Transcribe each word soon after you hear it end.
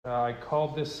I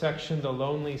called this section The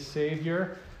Lonely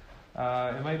Savior.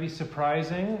 It might be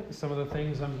surprising, some of the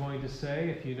things I'm going to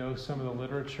say, if you know some of the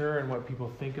literature and what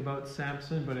people think about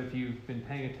Samson, but if you've been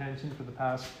paying attention for the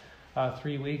past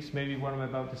 3 weeks, maybe what I'm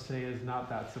about to say is not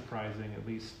that surprising, at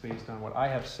least based on what I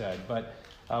have said. But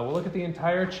we'll look at the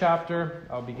entire chapter.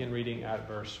 I'll begin reading at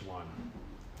verse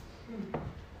 1.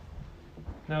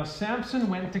 Now Samson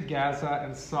went to Gaza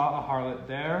and saw a harlot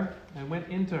there and went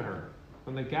into her.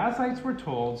 When the Gazites were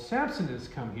told, "Samson has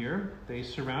come here," they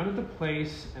surrounded the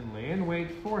place and lay in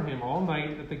wait for him all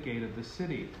night at the gate of the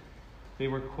city. They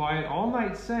were quiet all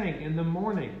night, saying, "In the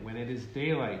morning, when it is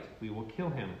daylight, we will kill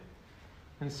him."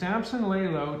 And Samson lay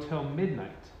low till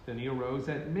midnight. Then he arose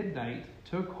at midnight,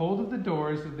 took hold of the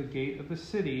doors of the gate of the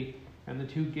city and the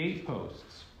 2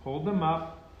 gateposts, pulled them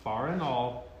up, bar and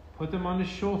all, put them on his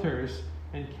shoulders,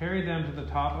 and carried them to the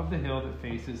top of the hill that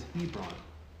faces Hebron.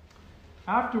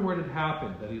 Afterward it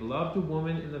happened that he loved a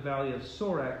woman in the valley of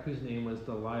Sorek whose name was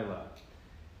Delilah.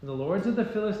 And the lords of the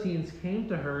Philistines came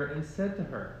to her and said to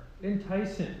her,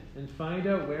 "Entice him and find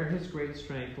out where his great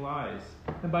strength lies,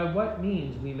 and by what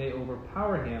means we may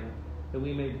overpower him, that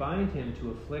we may bind him to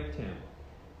afflict him.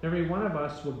 Every one of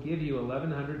us will give you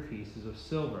 1,100 pieces of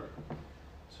silver."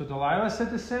 So Delilah said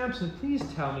to Samson,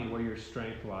 "Please tell me where your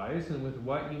strength lies, and with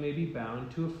what you may be bound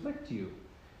to afflict you."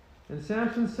 And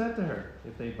Samson said to her,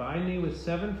 "If they bind me with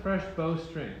 7 fresh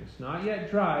bowstrings, not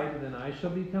yet dried, then I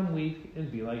shall become weak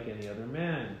and be like any other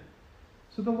man."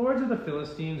 So the lords of the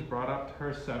Philistines brought up to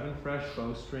her 7 fresh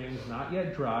bowstrings, not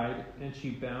yet dried, and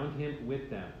she bound him with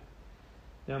them.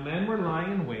 Now men were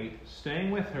lying in wait, staying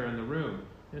with her in the room.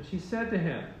 And she said to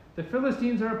him, "The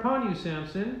Philistines are upon you,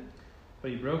 Samson."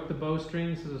 But he broke the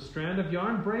bowstrings as a strand of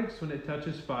yarn breaks when it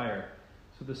touches fire.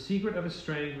 So the secret of his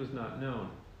strength was not known.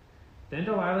 Then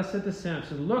Delilah said to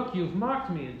Samson, "Look, you've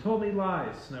mocked me and told me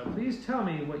lies. Now please tell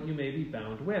me what you may be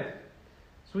bound with."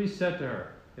 So he said to her,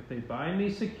 "If they bind me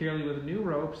securely with new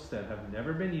ropes that have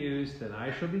never been used, then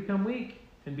I shall become weak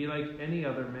and be like any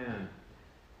other man."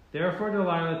 Therefore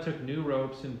Delilah took new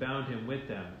ropes and bound him with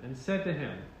them, and said to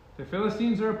him, "The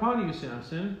Philistines are upon you,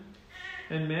 Samson."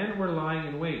 And men were lying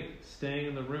in wait, staying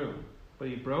in the room. But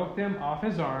he broke them off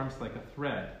his arms like a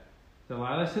thread.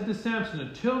 Delilah said to Samson,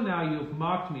 "Until now you have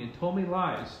mocked me and told me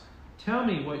lies. Tell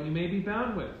me what you may be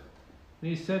bound with." And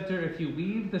he said to her, "If you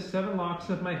weave the 7 locks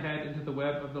of my head into the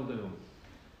web of the loom."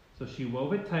 So she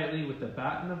wove it tightly with the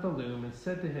batten of the loom and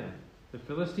said to him, "The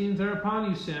Philistines are upon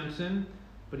you, Samson."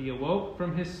 But he awoke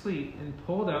from his sleep and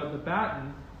pulled out the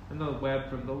batten and the web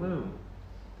from the loom.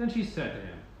 Then she said to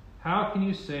him, "How can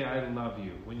you say I love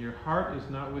you when your heart is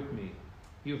not with me?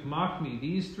 You have mocked me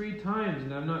these 3 times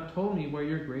and have not told me where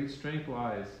your great strength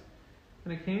lies."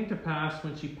 And it came to pass,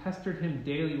 when she pestered him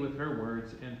daily with her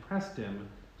words and pressed him,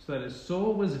 so that his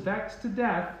soul was vexed to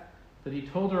death, that he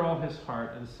told her all his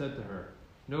heart and said to her,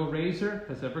 "No razor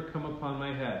has ever come upon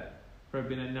my head, for I have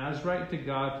been a Nazirite to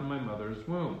God from my mother's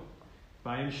womb. If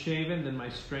I am shaven, then my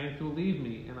strength will leave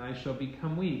me, and I shall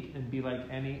become weak and be like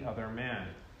any other man."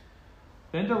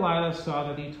 Then Delilah saw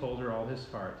that he told her all his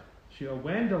heart.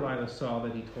 When Delilah saw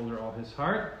that he told her all his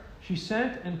heart, she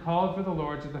sent and called for the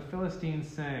lords of the Philistines,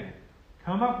 saying,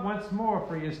 "Come up once more,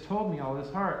 for he has told me all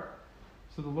his heart."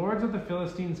 So the lords of the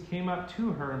Philistines came up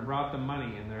to her and brought the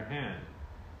money in their hand.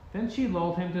 Then she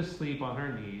lulled him to sleep on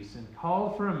her knees, and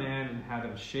called for a man and had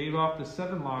him shave off the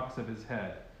 7 locks of his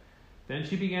head. Then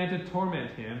she began to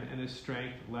torment him, and his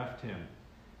strength left him.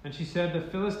 And she said, "The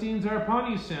Philistines are upon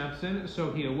you, Samson."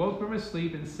 So he awoke from his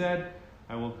sleep and said,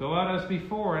 "I will go out as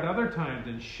before at other times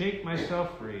and shake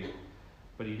myself free."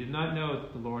 But he did not know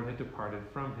that the Lord had departed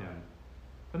from him.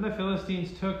 Then the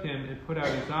Philistines took him and put out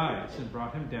his eyes and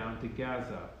brought him down to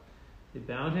Gaza. They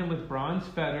bound him with bronze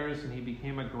fetters, and he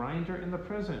became a grinder in the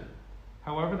prison.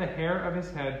 However, the hair of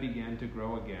his head began to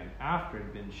grow again after it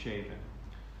had been shaven.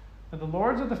 And the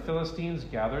lords of the Philistines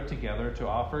gathered together to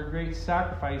offer a great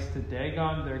sacrifice to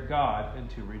Dagon their god and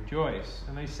to rejoice.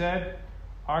 And they said,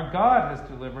 "Our God has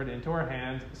delivered into our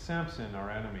hands Samson, our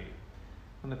enemy."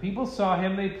 When the people saw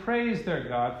him, they praised their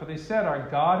God, for they said, "Our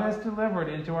God has delivered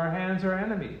into our hands our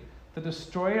enemy, the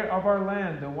destroyer of our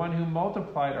land, the one who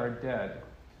multiplied our dead."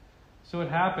 So it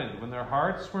happened, when their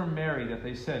hearts were merry, that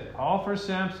they said, "Call for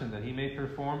Samson, that he may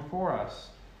perform for us."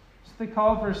 So they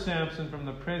called for Samson from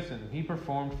the prison, and he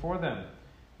performed for them. And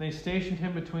they stationed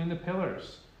him between the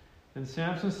pillars. And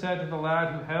Samson said to the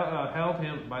lad who held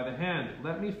him by the hand,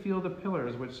 "Let me feel the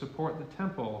pillars which support the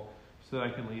temple, so that I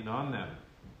can lean on them."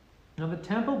 Now the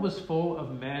temple was full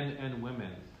of men and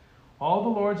women. All the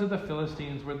lords of the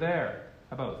Philistines were there.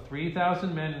 About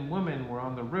 3,000 men and women were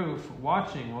on the roof,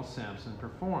 watching while Samson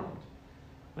performed.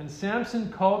 When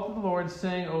Samson called to the Lord,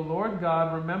 saying, O Lord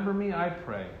God, remember me, I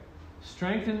pray.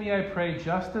 Strengthen me, I pray,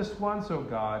 just this once, O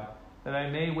God, that I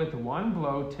may with one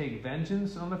blow take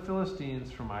vengeance on the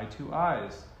Philistines for my 2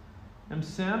 eyes. And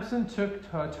Samson took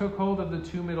hold of the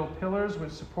 2 middle pillars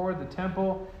which supported the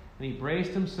temple, and he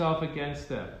braced himself against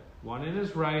them, one in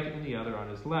his right and the other on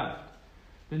his left.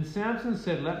 Then Samson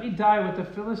said, Let me die with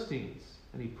the Philistines.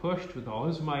 And he pushed with all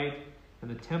his might,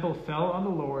 and the temple fell on the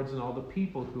lords and all the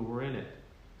people who were in it.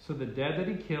 So the dead that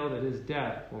he killed at his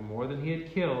death were more than he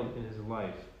had killed in his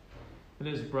life. And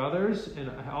his brothers and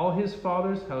all his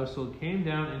father's household came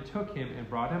down and took him and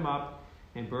brought him up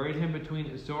and buried him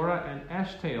between Zorah and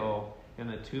Eshtaol in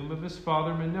the tomb of his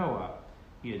father Manoah.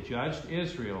 He had judged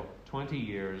Israel 20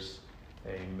 years.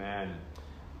 Amen.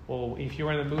 Well, if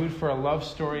you're in the mood for a love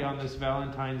story on this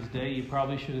Valentine's Day, you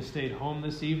probably should have stayed home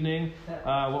this evening.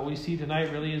 What we see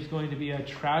tonight really is going to be a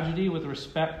tragedy with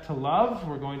respect to love.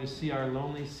 We're going to see our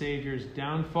lonely Savior's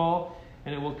downfall,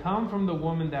 and it will come from the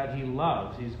woman that he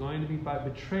loves. He's going to be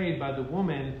betrayed by the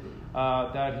woman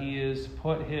that he has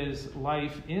put his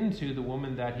life into, the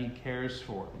woman that he cares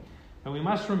for. And we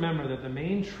must remember that the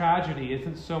main tragedy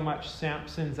isn't so much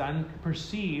Samson's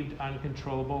unperceived,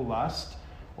 uncontrollable lust,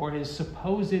 or his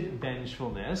supposed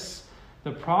vengefulness.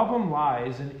 The problem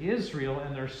lies in Israel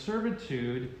and their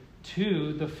servitude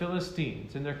to the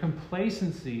Philistines, and their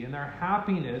complacency and their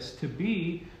happiness to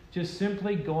be just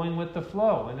simply going with the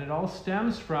flow. And it all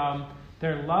stems from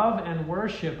their love and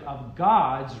worship of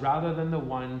gods rather than the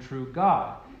one true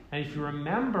God. And if you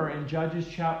remember in Judges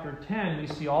chapter 10, we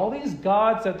see all these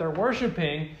gods that they're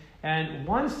worshiping, and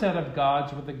one set of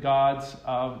gods were the gods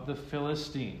of the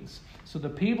Philistines. So the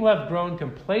people have grown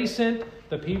complacent.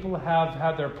 The people have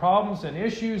had their problems and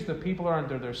issues. The people are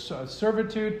under their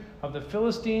servitude of the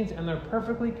Philistines, and they're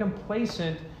perfectly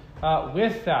complacent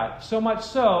with that. So much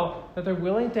so that they're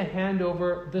willing to hand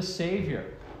over the Savior.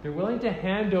 They're willing to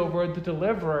hand over the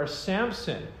deliverer,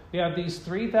 Samson. We have these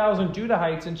 3,000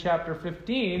 Judahites in chapter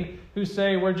 15 who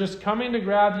say, we're just coming to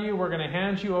grab you. We're going to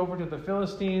hand you over to the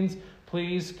Philistines.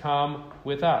 Please come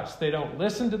with us. They don't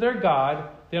listen to their God.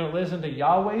 They don't listen to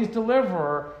Yahweh's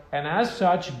deliverer. And as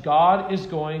such, God is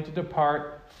going to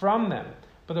depart from them.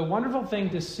 But the wonderful thing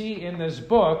to see in this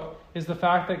book is the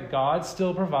fact that God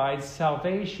still provides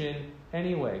salvation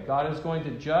anyway. God is going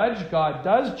to judge. God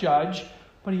does judge.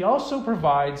 But he also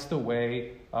provides the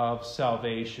way of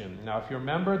salvation. Now, if you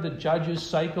remember the Judges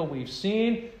cycle we've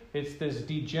seen, it's this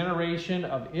degeneration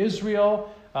of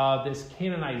Israel, this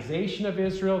Canaanization of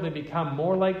Israel. They become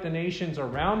more like the nations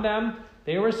around them.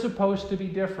 They were supposed to be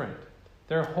different.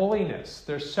 Their holiness,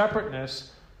 their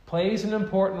separateness plays an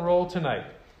important role tonight.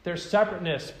 Their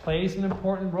separateness plays an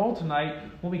important role tonight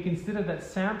when we consider that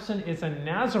Samson is a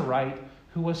Nazirite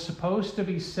who was supposed to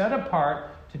be set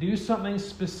apart to do something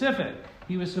specific.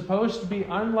 He was supposed to be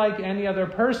unlike any other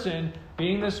person,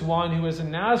 being this one who is a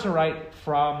Nazirite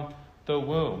from the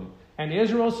womb. And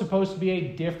Israel is supposed to be a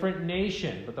different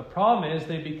nation. But the problem is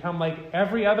they become like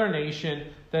every other nation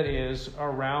that is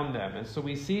around them. And so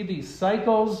we see these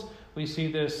cycles. We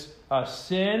see this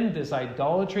sin, this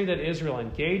idolatry that Israel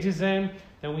engages in.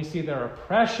 Then we see their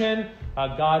oppression,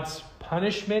 God's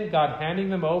punishment, God handing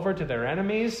them over to their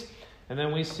enemies. And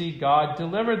then we see God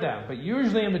deliver them. But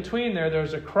usually in between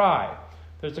there's a cry.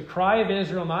 There's a cry of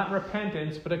Israel, not in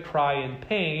repentance, but a cry in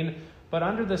pain. But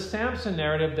under the Samson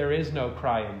narrative, there is no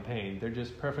cry in pain. They're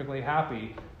just perfectly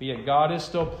happy. But yet God is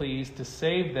still pleased to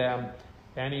save them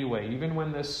anyway, even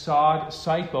when this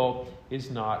cycle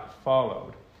is not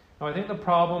followed. Now, I think the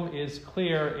problem is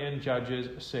clear in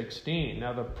Judges 16.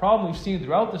 Now, the problem we've seen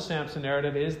throughout the Samson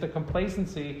narrative is the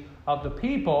complacency of the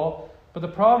people. But the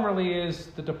problem really is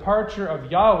the departure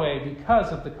of Yahweh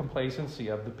because of the complacency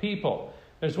of the people.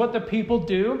 There's what the people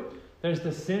do. There's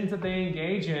the sins that they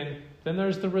engage in. Then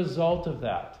there's the result of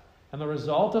that. And the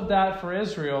result of that for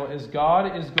Israel is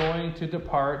God is going to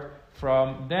depart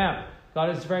from them. God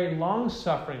is very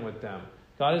long-suffering with them.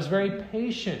 God is very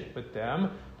patient with them.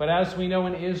 But as we know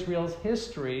in Israel's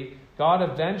history, God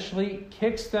eventually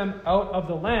kicks them out of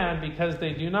the land because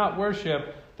they do not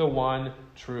worship the one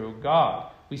true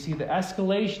God. We see the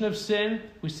escalation of sin.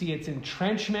 We see its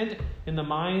entrenchment in the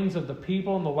minds of the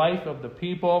people, in the life of the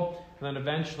people. And then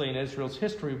eventually in Israel's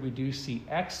history, we do see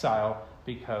exile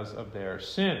because of their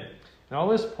sin. And all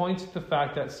this points to the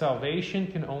fact that salvation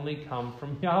can only come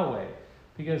from Yahweh,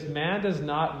 because man does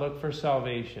not look for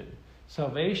salvation.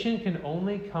 Salvation can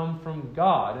only come from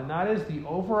God, and that is the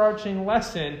overarching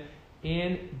lesson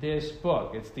in this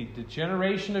book. It's the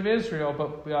degeneration of Israel,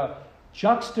 but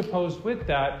juxtaposed with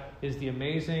that is the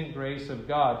amazing grace of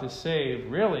God to save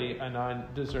really an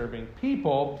undeserving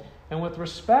people. And with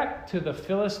respect to the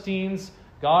Philistines,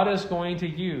 God is going to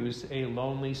use a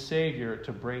lonely Savior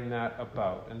to bring that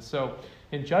about. And so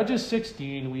in Judges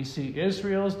 16, we see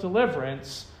Israel's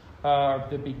deliverance,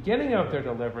 the beginning of their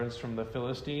deliverance from the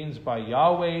Philistines by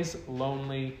Yahweh's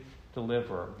lonely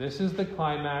deliverer. This is the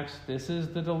climax. This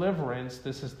is the deliverance.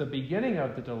 This is the beginning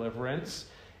of the deliverance.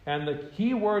 And the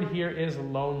key word here is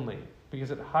lonely,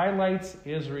 because it highlights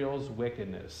Israel's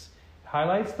wickedness. It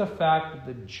highlights the fact that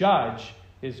the judge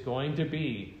is going to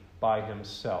be by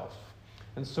himself.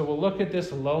 And so we'll look at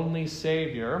this lonely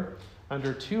Savior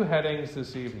under two headings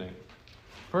this evening.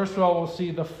 First of all, we'll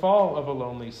see the fall of a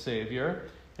lonely Savior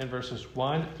in verses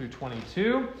 1 through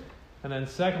 22. And then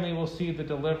secondly, we'll see the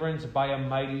deliverance by a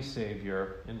mighty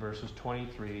Savior in verses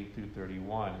 23 through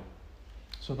 31.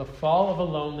 So the fall of a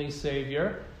lonely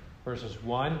Savior, verses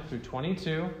 1 through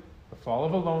 22. The fall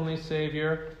of a lonely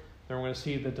Savior. Then we're going to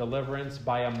see the deliverance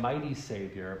by a mighty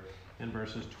Savior in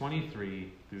verses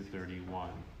 23 through 31.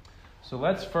 So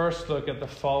let's first look at the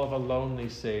fall of a lonely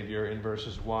Savior in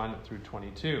verses 1 through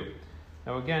 22.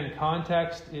 Now again,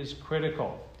 context is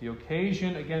critical. The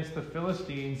occasion against the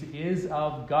Philistines is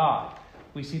of God.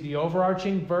 We see the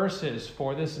overarching verses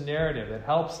for this narrative that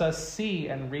helps us see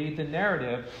and read the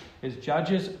narrative is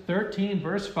Judges 13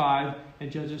 verse 5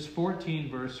 and Judges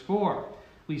 14 verse 4.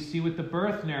 We see with the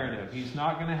birth narrative, he's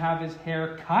not going to have his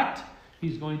hair cut.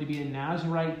 He's going to be a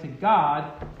Nazirite to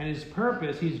God, and his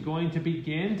purpose, he's going to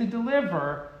begin to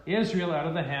deliver Israel out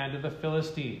of the hand of the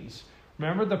Philistines.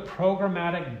 Remember the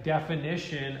programmatic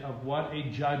definition of what a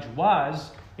judge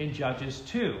was in Judges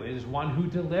 2. It is one who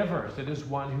delivers. It is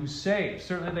one who saves.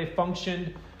 Certainly they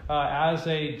functioned as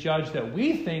a judge that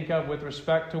we think of with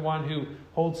respect to one who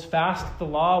holds fast the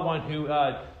law, one who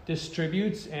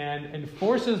distributes and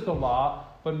enforces the law.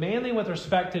 But mainly with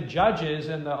respect to judges,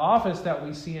 and the office that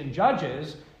we see in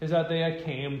Judges is that they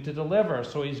came to deliver.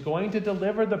 So he's going to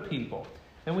deliver the people.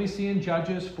 And we see in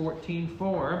Judges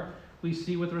 14:4, we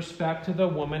see with respect to the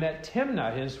woman at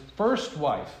Timnah, his first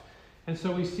wife. And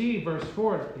so we see, verse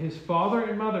 4, his father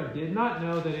and mother did not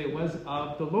know that it was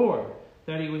of the Lord,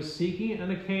 that he was seeking an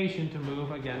occasion to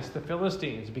move against the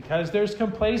Philistines. Because there's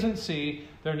complacency,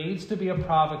 there needs to be a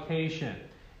provocation.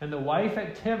 And the wife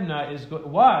at Timnah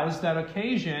was that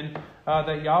occasion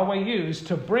that Yahweh used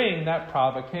to bring that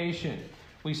provocation.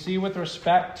 We see with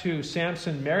respect to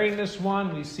Samson marrying this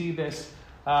one, we see this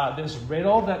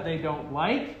riddle that they don't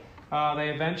like. They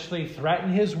eventually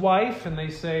threaten his wife, and they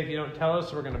say, if you don't tell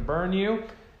us, we're going to burn you.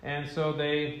 And so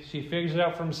she figures it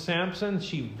out from Samson.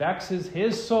 She vexes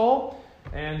his soul.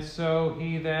 And so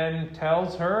he then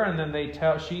tells her, and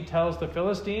then she tells the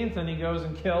Philistines, and he goes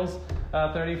and kills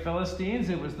 30 Philistines.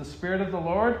 It was the Spirit of the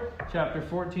Lord. Chapter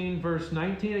 14, verse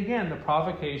 19. Again, the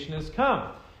provocation has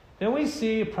come. Then we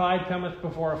see pride cometh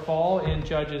before a fall in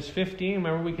Judges 15.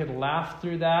 Remember, we could laugh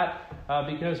through that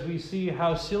because we see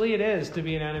how silly it is to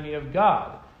be an enemy of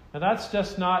God. Now that's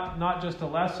just not just a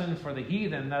lesson for the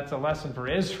heathen, that's a lesson for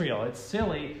Israel. It's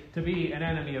silly to be an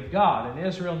enemy of God, and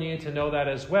Israel needed to know that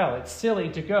as well. It's silly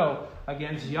to go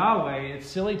against Yahweh. It's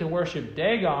silly to worship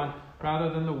Dagon rather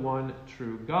than the one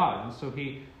true God. And so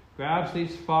he grabs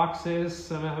these foxes,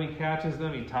 somehow he catches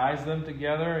them, he ties them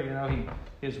together.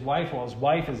 His wife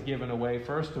is given away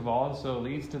first of all, and so it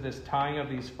leads to this tying of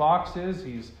these foxes.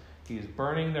 He's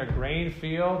burning their grain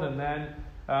field, and then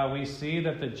we see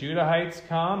that the Judahites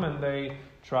come and they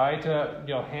try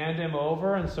to hand him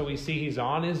over, and so we see he's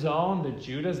on his own. The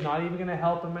Judah's not even going to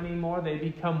help him anymore. They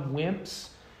become wimps,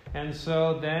 and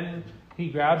so then he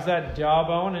grabs that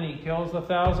jawbone and he kills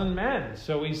 1,000 men.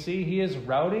 So we see he is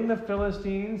routing the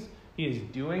Philistines. He is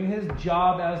doing his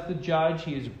job as the judge.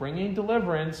 He is bringing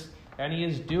deliverance, and he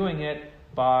is doing it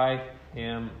by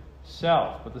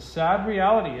himself. But the sad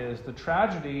reality is, the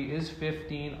tragedy is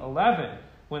 15:11.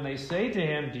 When they say to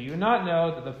him, do you not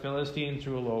know that the Philistines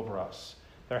rule over us?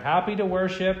 They're happy to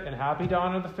worship and happy to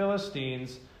honor the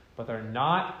Philistines, but they're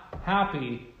not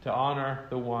happy to honor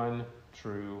the one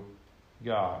true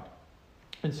God.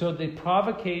 And so the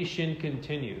provocation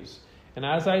continues. And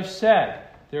as I've said,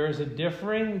 there is a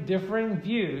differing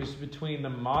views between the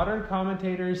modern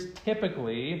commentators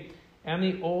typically and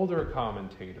the older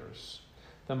commentators.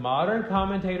 The modern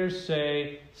commentators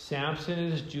say Samson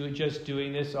is just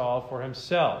doing this all for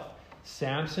himself.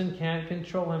 Samson can't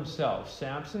control himself.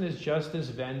 Samson is just this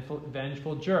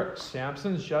vengeful jerk.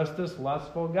 Samson's just this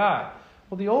lustful guy.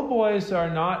 Well, the old boys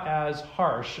are not as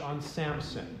harsh on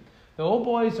Samson. The old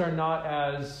boys are not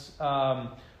as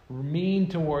mean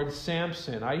towards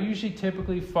Samson. I usually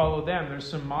typically follow them. There's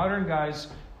some modern guys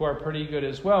who are pretty good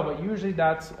as well, but usually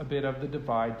that's a bit of the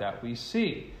divide that we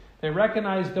see. They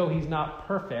recognize, though he's not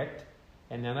perfect,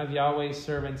 and none of Yahweh's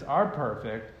servants are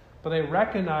perfect, but they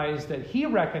recognize that he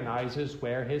recognizes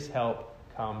where his help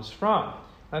comes from.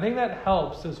 I think that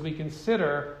helps as we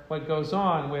consider what goes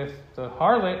on with the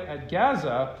harlot at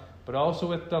Gaza, but also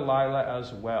with Delilah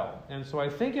as well. And so I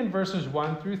think in verses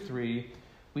 1 through 3,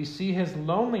 we see his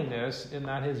loneliness in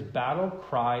that his battle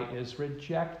cry is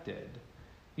rejected.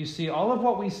 You see, all of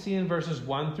what we see in verses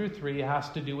 1 through 3 has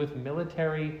to do with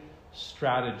military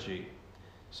strategy.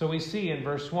 So we see in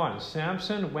verse 1,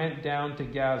 Samson went down to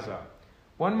Gaza.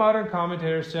 One modern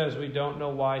commentator says we don't know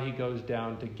why he goes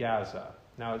down to Gaza.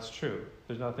 Now it's true.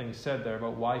 There's nothing said there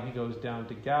about why he goes down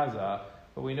to Gaza,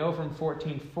 but we know from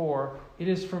 14:4 it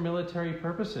is for military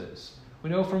purposes. We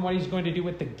know from what he's going to do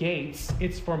with the gates,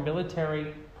 it's for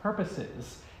military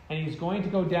purposes. And he's going to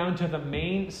go down to the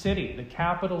main city, the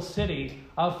capital city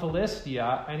of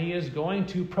Philistia, and he is going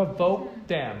to provoke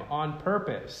them on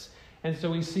purpose. And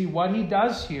so we see what he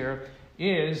does here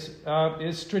is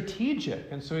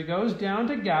strategic. And so he goes down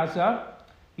to Gaza.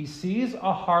 He sees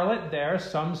a harlot there.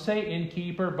 Some say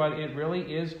innkeeper, but it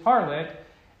really is harlot.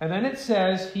 And then it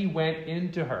says he went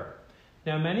into her.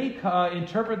 Now many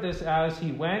interpret this as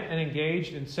he went and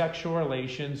engaged in sexual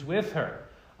relations with her.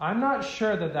 I'm not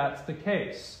sure that that's the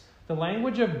case. The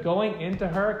language of going into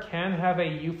her can have a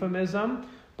euphemism,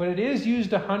 but it is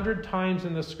used 100 times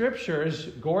in the scriptures.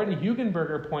 Gordon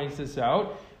Hugenberger points this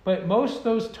out. But most of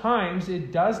those times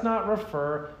it does not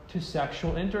refer to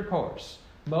sexual intercourse.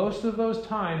 Most of those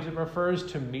times it refers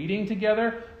to meeting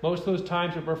together. Most of those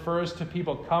times it refers to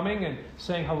people coming and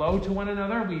saying hello to one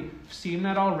another. We've seen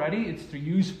that already. It's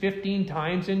used 15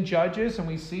 times in Judges, and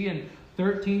we see in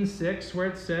 13:6 where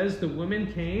it says the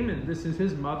woman came, and this is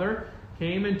his mother,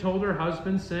 came and told her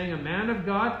husband, saying, "A man of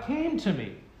God came to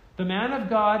me." The man of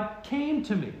God came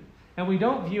to me. And we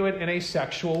don't view it in a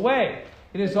sexual way.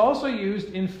 It is also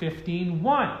used in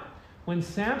 15:1 when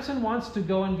Samson wants to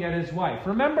go and get his wife.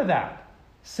 Remember that.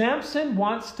 Samson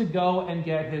wants to go and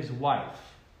get his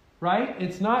wife, right?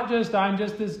 It's not just, I'm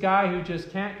just this guy who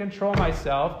just can't control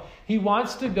myself. He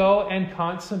wants to go and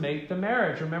consummate the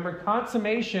marriage. Remember,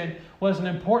 consummation was an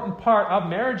important part of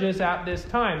marriages at this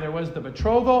time. There was the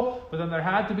betrothal, but then there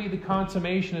had to be the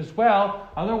consummation as well.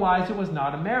 Otherwise, it was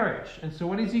not a marriage. And so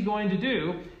what is he going to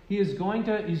do? He's going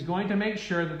to make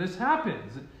sure that this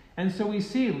happens. And so we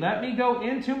see, let me go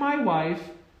into my wife.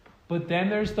 But then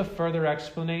there's the further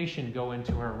explanation, go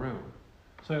into her room.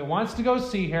 So he wants to go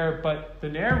see her, but the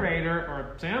narrator,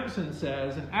 or Samson,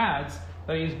 says and adds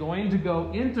that he's going to go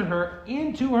into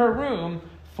her room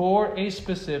for a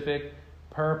specific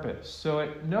purpose. So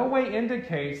it no way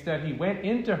indicates that he went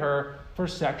into her for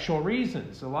sexual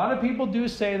reasons. A lot of people do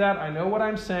say that. I know what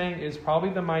I'm saying is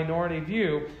probably the minority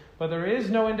view, but there is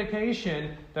no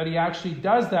indication that he actually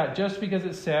does that just because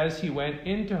it says he went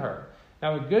into her.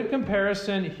 Now, a good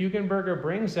comparison Hugenberger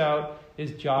brings out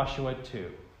is Joshua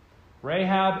 2.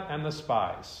 Rahab and the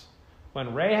spies.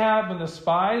 When the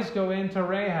spies go into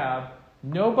Rahab,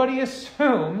 nobody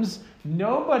assumes,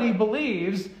 nobody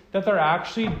believes that they're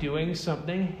actually doing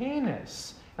something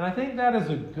heinous. And I think that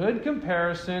is a good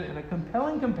comparison and a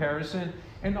compelling comparison,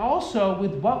 and also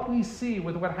with what we see,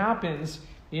 with what happens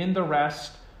in the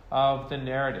rest of the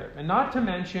narrative. And not to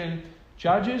mention,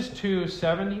 Judges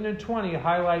 2:17 and 20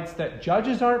 highlights that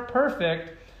judges aren't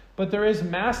perfect, but there is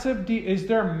massive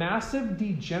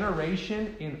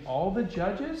degeneration in all the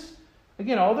judges?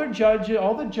 Again, all the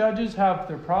judges have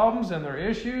their problems and their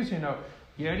issues.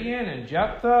 Gideon and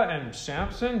Jephthah and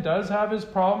Samson does have his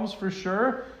problems for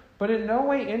sure, but in no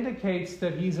way indicates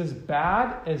that he's as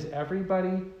bad as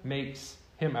everybody makes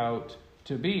him out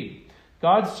to be.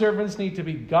 God's servants need to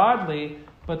be godly,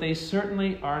 but they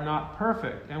certainly are not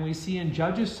perfect. And we see in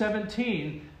Judges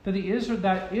 17 that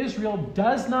Israel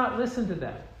does not listen to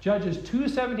them. Judges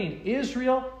 2:17,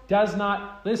 Israel does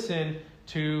not listen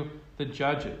to the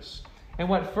judges. And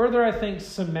what further, I think,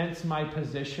 cements my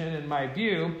position and my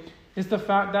view is the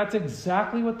fact that's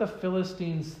exactly what the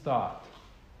Philistines thought.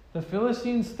 The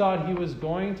Philistines thought he was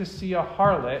going to see a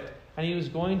harlot and he was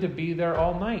going to be there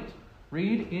all night.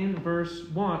 Read in verse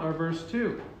 1 or verse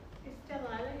 2. Is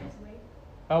Delilah his wife?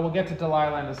 We'll get to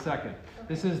Delilah in a second. Okay.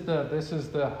 This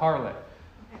is the harlot.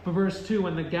 But verse 2,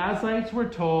 when the Gazites were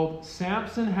told,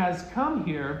 Samson has come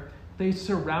here, they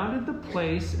surrounded the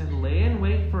place and lay in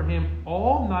wait for him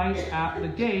all night at the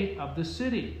gate of the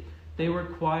city. They were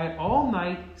quiet all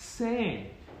night,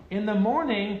 saying, in the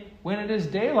morning, when it is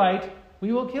daylight,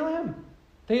 we will kill him.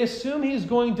 They assume he's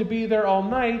going to be there all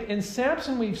night, and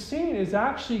Samson, we've seen, is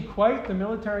actually quite the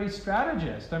military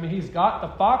strategist. I mean, he's got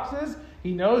the foxes.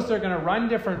 He knows they're going to run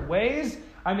different ways.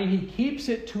 I mean, he keeps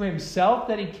it to himself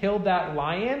that he killed that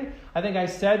lion. I think I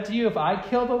said to you, if I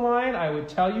killed a lion, I would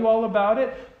tell you all about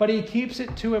it. But he keeps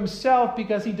it to himself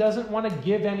because he doesn't want to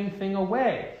give anything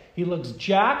away. He looks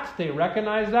jacked. They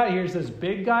recognize that. Here's this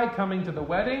big guy coming to the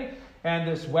wedding, and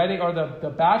this wedding, or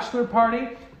the bachelor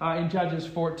party in Judges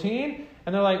 14.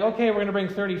 And they're like, okay, we're going to bring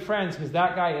 30 friends because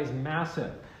that guy is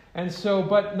massive. And so,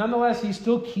 but nonetheless, he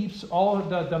still keeps all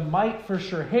of the might for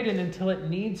sure hidden until it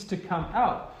needs to come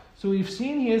out. So we've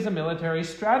seen he is a military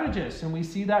strategist, and we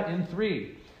see that in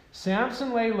 3.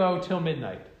 Samson lay low till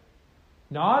midnight.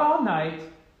 Not all night,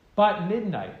 but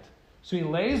midnight. So he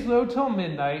lays low till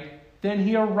midnight. Then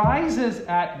he arises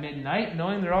at midnight,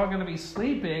 knowing they're all going to be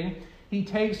sleeping. He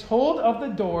takes hold of the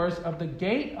doors of the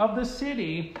gate of the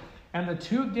city and the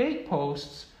 2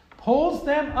 gateposts, pulls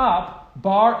them up,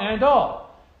 bar and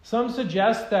all. Some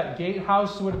suggest that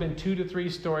gatehouse would have been 2 to 3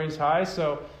 stories high.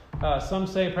 So some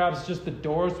say perhaps just the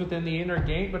doors within the inner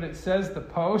gate, but it says the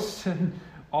posts and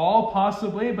all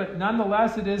possibly. But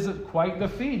nonetheless, it is quite the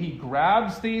feat. He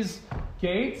grabs these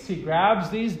gates, he grabs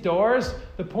these doors.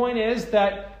 The point is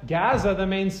that Gaza, the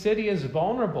main city, is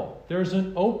vulnerable. There's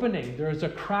an opening, there's a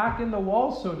crack in the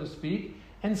wall, so to speak,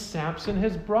 and Samson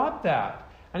has brought that.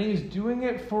 And he's doing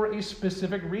it for a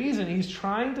specific reason. He's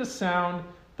trying to sound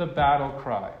the battle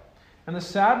cry. And the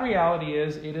sad reality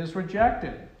is it is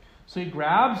rejected. So he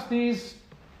grabs these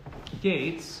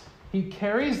gates, he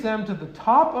carries them to the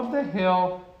top of the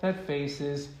hill that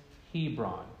faces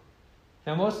Hebron.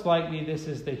 Now, most likely, this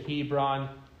is the Hebron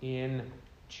in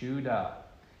Judah.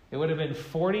 It would have been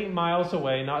 40 miles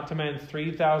away, not to mention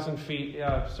 3,000 feet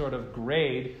sort of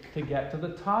grade to get to the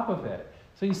top of it.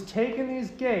 So he's taken these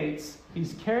gates,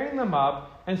 he's carrying them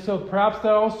up, and so perhaps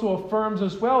that also affirms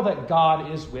as well that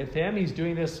God is with him. He's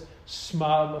doing this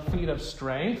feat of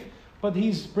strength, but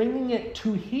he's bringing it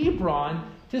to Hebron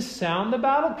to sound the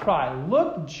battle cry.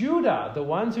 Look, Judah, the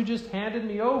ones who just handed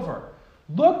me over.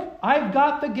 Look, I've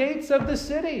got the gates of the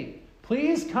city.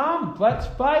 Please come. Let's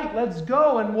fight. Let's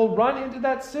go. And we'll run into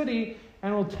that city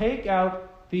and we'll take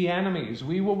out the enemies.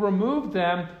 We will remove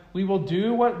them. We will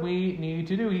do what we need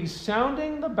to do. He's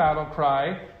sounding the battle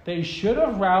cry. They should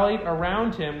have rallied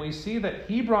around him. We see that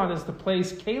Hebron is the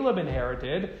place Caleb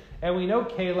inherited. And we know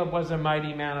Caleb was a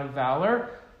mighty man of valor.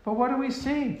 But what do we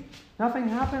see? Nothing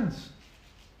happens.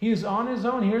 He is on his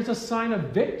own. Here's a sign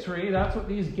of victory. That's what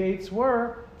these gates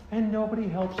were. And nobody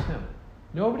helps him.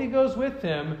 Nobody goes with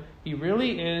him. He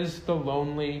really is the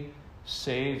lonely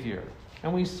Savior.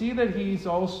 And we see that he's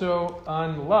also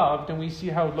unloved, and we see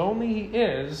how lonely he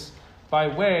is by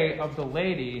way of the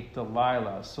lady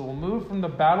Delilah. So we'll move from the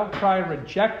battle cry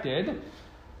rejected.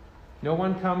 No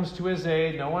one comes to his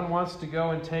aid. No one wants to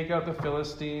go and take out the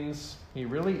Philistines. He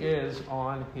really is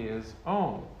on his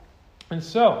own. And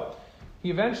so he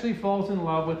eventually falls in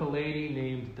love with a lady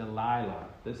named Delilah.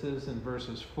 This is in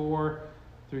verses 4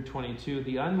 through 22,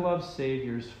 the unloved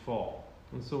Savior's fall.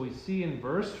 And so we see in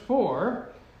verse 4,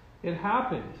 it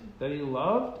happened that he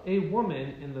loved a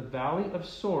woman in the valley of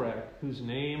Sorek whose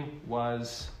name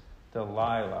was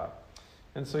Delilah.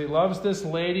 And so he loves this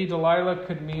lady. Delilah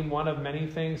could mean one of many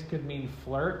things. It could mean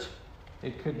flirt.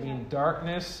 It could mean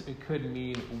darkness. It could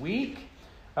mean weak.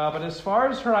 But as far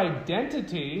as her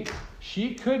identity,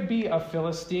 she could be a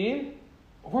Philistine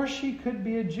or she could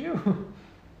be a Jew.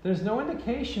 There's no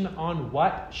indication on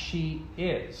what she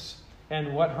is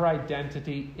and what her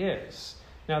identity is.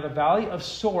 Now, the valley of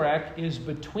Sorek is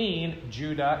between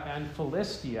Judah and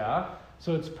Philistia,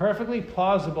 so it's perfectly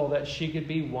plausible that she could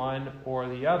be one or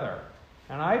the other.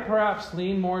 And I perhaps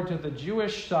lean more to the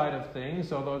Jewish side of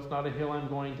things, although it's not a hill I'm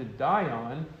going to die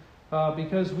on,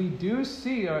 because we do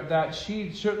see that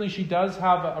she does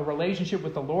have a relationship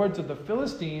with the lords of the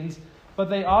Philistines, but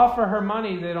they offer her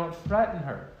money, they don't threaten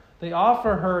her. They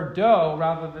offer her dough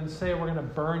rather than say, we're going to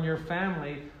burn your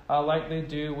family, like they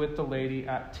do with the lady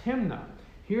at Timnah.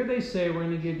 Here they say, we're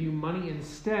going to give you money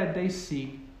instead. They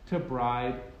seek to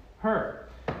bribe her.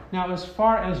 Now, as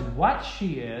far as what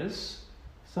she is,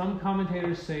 some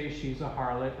commentators say she's a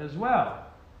harlot as well.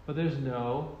 But there's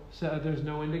no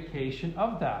indication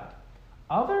of that.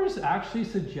 Others actually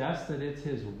suggest that it's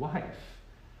his wife.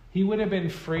 He would have been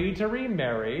free to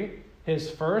remarry.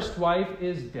 His first wife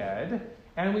is dead.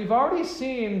 And we've already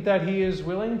seen that he is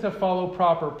willing to follow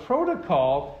proper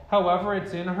protocol. However,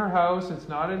 it's in her house. It's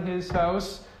not in his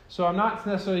house. So I'm not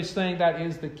necessarily saying that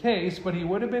is the case, but he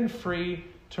would have been free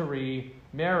to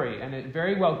remarry. And it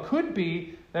very well could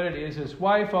be that it is his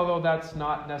wife, although that's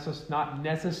not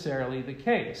necessarily the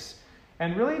case.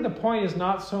 And really the point is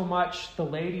not so much the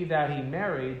lady that he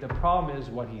married. The problem is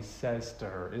what he says to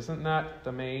her. Isn't that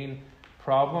the main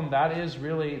problem? That is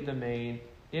really the main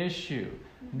issue.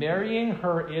 Marrying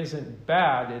her isn't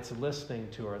bad, it's listening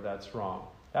to her that's wrong.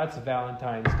 That's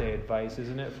Valentine's Day advice,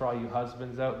 isn't it, for all you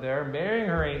husbands out there? Marrying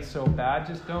her ain't so bad,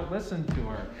 just don't listen to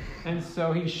her. And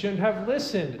so he shouldn't have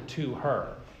listened to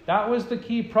her. That was the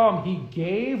key problem. He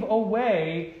gave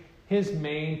away his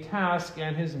main task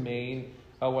and his main,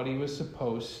 what he was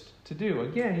supposed to do.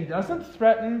 Again, he doesn't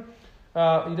threaten, they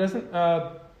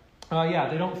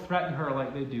don't threaten her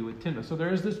like they do with Timnah. So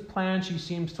there is this plan. She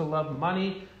seems to love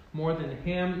money more than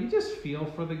him. You just feel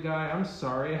for the guy. I'm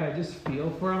sorry, I just feel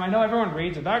for him. I know everyone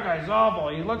reads it. That guy's awful.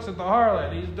 He looks at the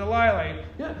harlot. He's Delilah.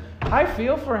 Yeah, I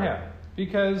feel for him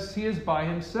because he is by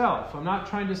himself. I'm not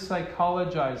trying to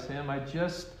psychologize him. I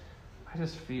just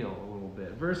feel a little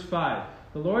bit. Verse 5.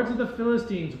 The lords of the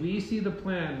Philistines, we see the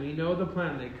plan. We know the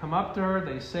plan. They come up to her.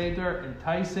 They say to her,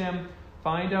 entice him.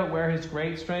 Find out where his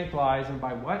great strength lies and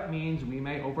by what means we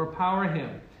may overpower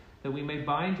him, that we may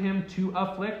bind him to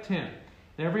afflict him.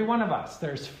 And every one of us,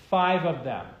 there's 5 of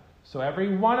them. So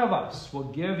every one of us will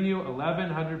give you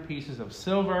 1,100 pieces of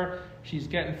silver. She's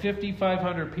getting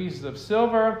 5,500 pieces of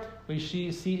silver. We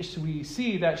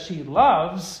see that she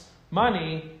loves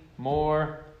money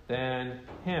more than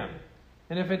him.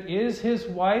 And if it is his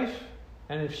wife,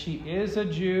 and if she is a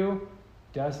Jew,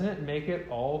 doesn't it make it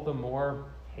all the more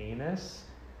heinous?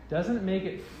 Doesn't it make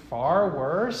it far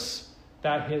worse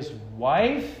that his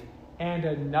wife and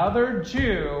another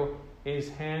Jew is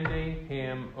handing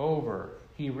him over?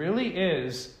 He really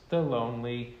is the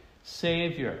lonely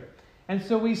Savior. And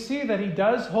so we see that he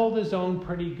does hold his own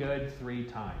pretty good 3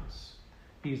 times.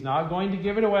 He's not going to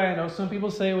give it away. I know some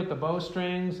people say with the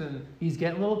bowstrings, and he's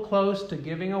getting a little close to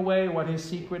giving away what his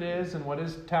secret is and what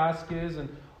his task is and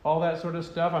all that sort of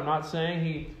stuff. I'm not saying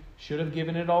he should have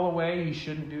given it all away. He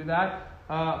shouldn't do that.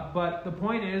 But the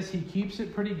point is, he keeps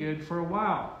it pretty good for a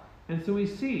while. And so we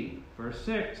see, verse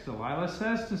 6, Delilah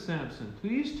says to Samson,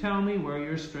 please tell me where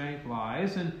your strength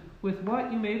lies and with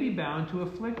what you may be bound to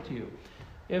afflict you.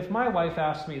 If my wife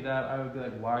asked me that, I would be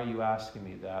like, why are you asking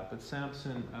me that? But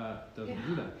Samson doesn't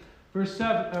do that. Verse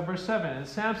 7, and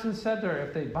Samson said to her,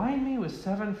 if they bind me with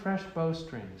 7 fresh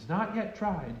bowstrings, not yet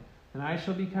dried, then I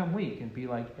shall become weak and be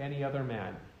like any other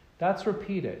man. That's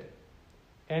repeated.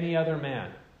 Any other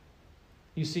man.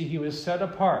 You see, he was set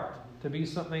apart to be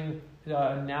something, a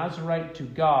Nazirite to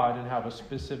God and have a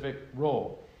specific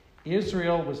role.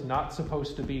 Israel was not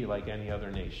supposed to be like any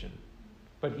other nation.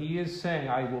 But he is saying,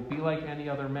 I will be like any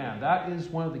other man. That is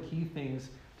one of the key things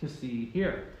to see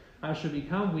here. I shall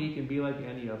become weak and be like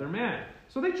any other man.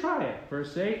 So they try it.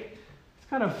 Verse 8. It's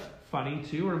kind of funny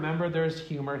too. Remember, there's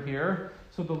humor here.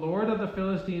 So the Lord of the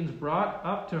Philistines brought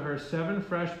up to her 7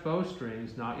 fresh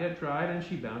bowstrings, not yet dried, and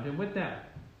she bound him with them.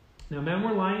 Now men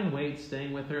were lying in wait,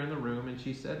 staying with her in the room, and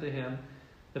she said to him,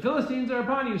 the Philistines are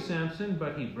upon you, Samson.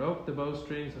 But he broke the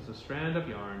bowstrings as a strand of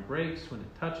yarn breaks when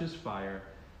it touches fire.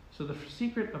 So the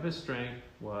secret of his strength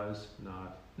was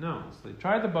not known. So they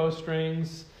tried the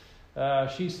bowstrings.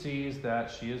 She sees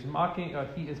that he is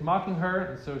mocking her,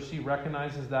 and so she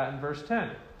recognizes that in verse 10.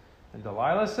 And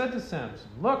Delilah said to Samson,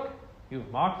 look, you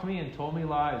have mocked me and told me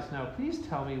lies. Now please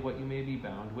tell me what you may be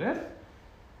bound with.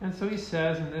 And so he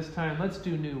says, and this time, let's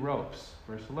do new ropes.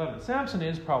 Verse 11. Samson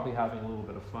is probably having a little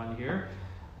bit of fun here.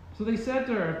 So they said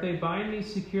to her, if they bind me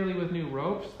securely with new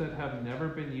ropes that have never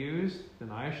been used, then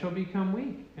I shall become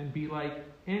weak and be like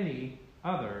any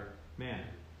other man.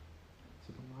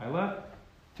 So Delilah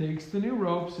takes the new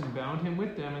ropes and bound him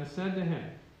with them and said to him,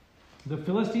 the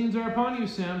Philistines are upon you,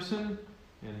 Samson.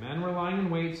 And men were lying in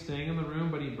wait, staying in the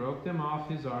room, but he broke them off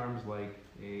his arms like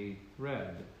a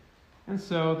thread. And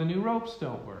so the new ropes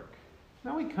don't work.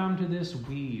 Now we come to this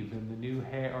weave and the new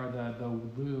hair, or the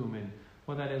loom, and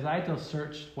what that is. I had to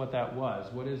search what that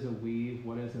was. What is a weave?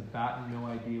 What is a batten? No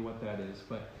idea what that is.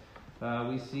 But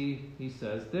we see, he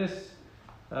says this,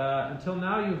 until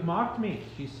now you've mocked me,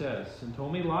 she says, and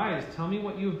told me lies. Tell me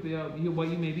what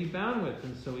you may be bound with.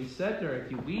 And so he said to her,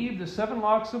 if you weave the 7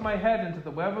 locks of my head into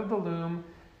the web of the loom.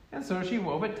 And so she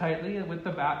wove it tightly with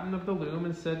the batten of the loom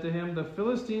and said to him, the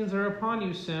Philistines are upon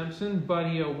you, Samson. But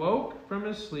he awoke from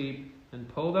his sleep and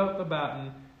pulled out the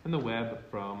batten and the web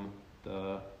from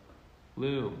the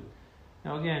loom.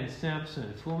 Now again,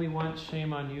 Samson, fool me once,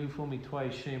 shame on you. Fool me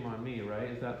twice, shame on me, right?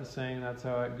 Is that the saying? That's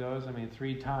how it goes? I mean,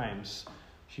 3 times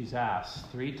she's asked.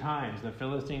 3 times the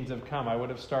Philistines have come. I would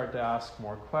have started to ask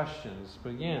more questions.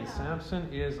 But again,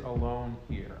 Samson is alone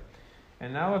here.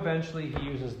 And now eventually he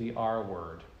uses the R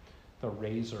word, the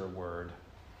razor word.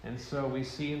 And so we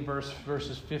see in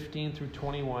verses 15 through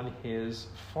 21 his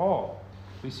fall.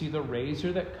 We see the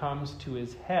razor that comes to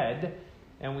his head,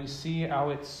 and we see how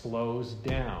it slows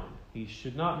down. He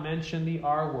should not mention the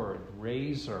R word,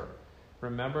 razor.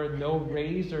 Remember, no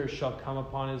razor shall come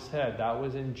upon his head. That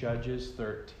was in Judges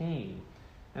 13.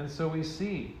 And so we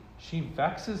see, she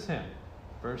vexes him.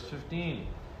 Verse 15.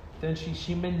 Then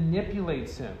she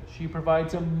manipulates him. She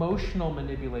provides emotional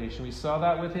manipulation. We saw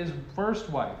that with his first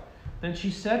wife. Then she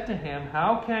said to him,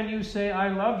 "How can you say I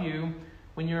love you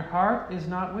when your heart is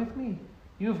not with me?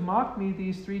 You have mocked me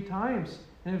these 3 times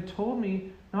and have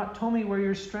not told me where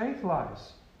your strength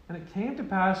lies." And it came to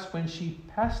pass when she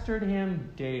pestered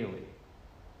him daily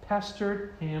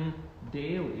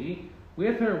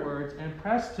with her words and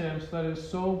pressed him so that his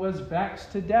soul was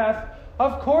vexed to death,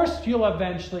 of course you'll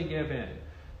eventually give in.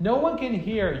 No one can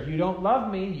hear, "You don't love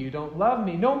me, you don't love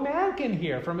me." No man can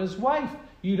hear from his wife,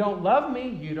 "You don't love me,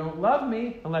 you don't love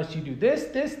me," unless you do this,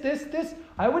 this, this, this.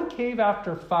 I would cave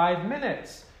after 5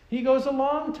 minutes. He goes a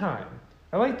long time.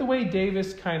 I like the way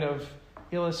Davis kind of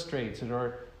illustrates it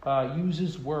or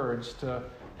uses words to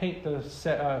paint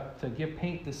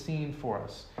the scene for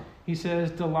us. He says,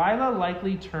 Delilah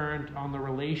likely turned on the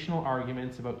relational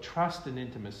arguments about trust and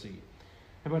intimacy,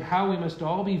 about how we must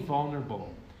all be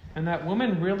vulnerable, and that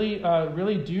women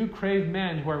really do crave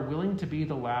men who are willing to be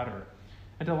the latter.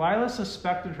 And Delilah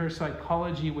suspected her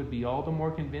psychology would be all the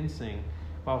more convincing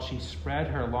while she spread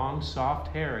her long, soft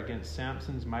hair against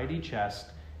Samson's mighty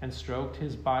chest and stroked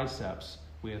his biceps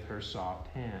with her soft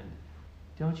hand.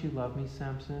 "Don't you love me,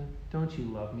 Samson? Don't you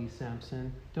love me,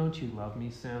 Samson? Don't you love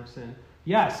me, Samson?"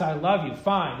 "Yes, I love you."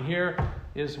 "Fine, here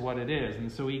is what it is."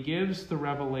 And so he gives the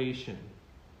revelation.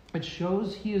 It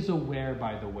shows he is aware,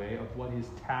 by the way, of what his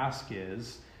task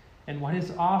is and what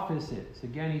his office is.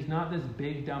 Again, he's not this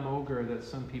big dumb ogre that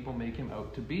some people make him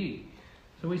out to be.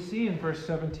 So we see in verse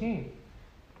 17,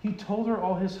 he told her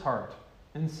all his heart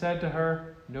and said to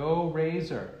her, "No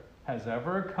razor has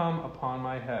ever come upon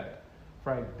my head,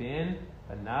 for I've been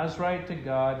a Nazirite to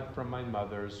God from my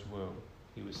mother's womb."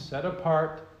 He was set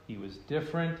apart, he was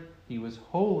different, he was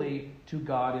holy to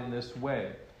God in this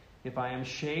way. "If I am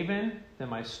shaven, then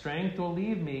my strength will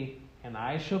leave me, and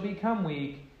I shall become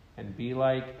weak and be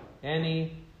like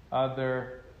any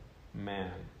other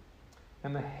man."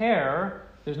 And the hair,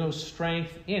 there's no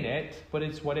strength in it, but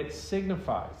it's what it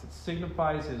signifies. It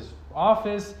signifies his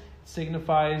office. It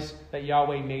signifies that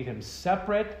Yahweh made him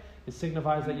separate. It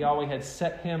signifies that Yahweh had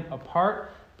set him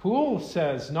apart. Poole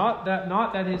says not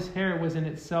that his hair was in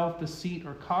itself the seat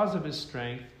or cause of his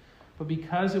strength, but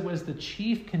because it was the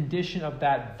chief condition of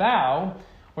that vow,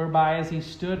 whereby as he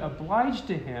stood obliged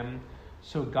to him,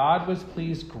 so God was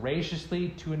pleased graciously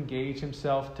to engage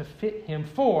himself to fit him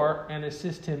for and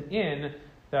assist him in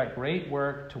that great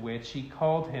work to which he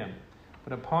called him.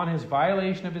 But upon his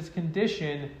violation of his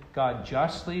condition, God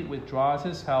justly withdraws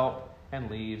his help and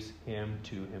leaves him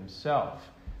to himself,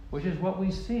 which is what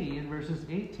we see in verses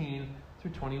 18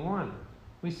 through 21.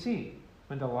 We see,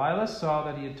 when Delilah saw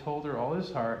that he had told her all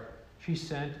his heart, she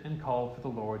sent and called for the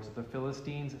lords of the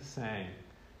Philistines, saying,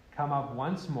 "Come up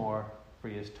once more, for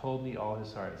he has told me all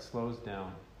his heart." It slows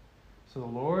down. So the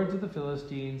lords of the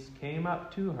Philistines came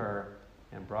up to her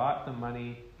and brought the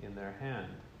money in their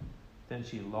hand. Then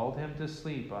she lulled him to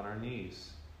sleep on her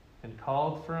knees and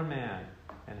called for a man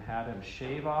and had him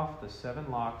shave off the 7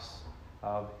 locks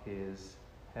of his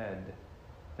head.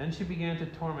 Then she began to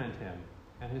torment him,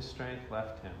 and his strength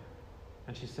left him.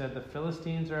 And she said, "The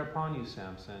Philistines are upon you,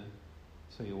 Samson."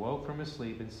 So he woke from his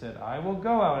sleep and said, "I will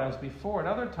go out as before at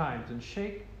other times and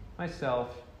shake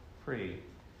myself free."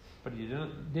 But he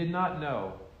did not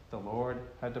know the Lord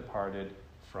had departed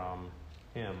from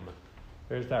him.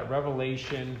 There's that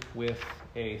revelation with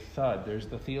a thud. There's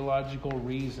the theological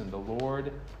reason. The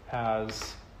Lord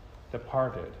has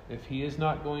departed. If he is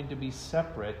not going to be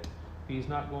separate, if he's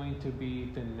not going to be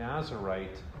the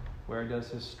Nazirite, where does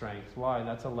his strength lie?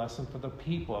 That's a lesson for the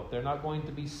people. If they're not going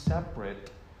to be separate,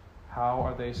 how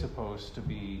are they supposed to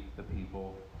be the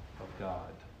people of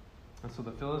God? And so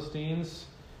the Philistines,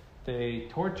 they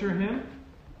torture him.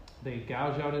 They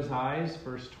gouge out his eyes,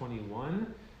 verse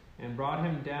 21, and brought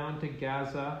him down to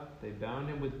Gaza. They bound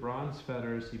him with bronze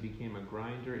fetters. He became a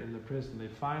grinder in the prison. They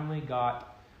finally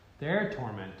got their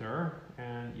tormentor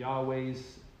and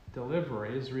Yahweh's deliverer,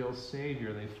 Israel's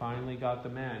Savior. They finally got the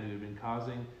man who had been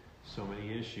causing so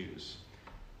many issues.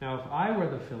 Now, if I were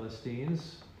the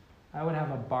Philistines, I would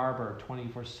have a barber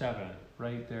 24/7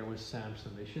 right there with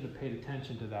Samson. They should have paid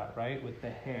attention to that, right, with the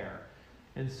hair.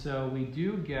 And so we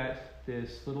do get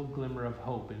this little glimmer of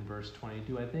hope in verse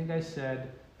 22. I think I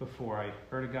said before, I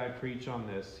heard a guy preach on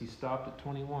this. He stopped at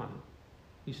 21.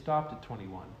 He stopped at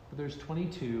 21. But there's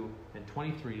 22 and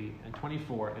 23 and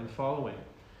 24 and following.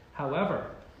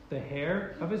 However, the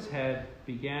hair of his head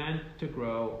began to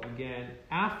grow again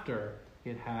after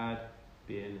it had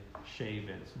been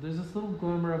shaven. So there's this little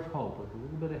glimmer of hope with a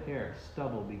little bit of hair,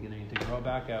 stubble beginning to grow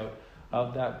back out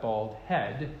of that bald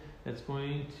head that's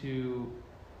going to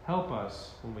help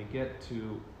us when we get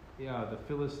to the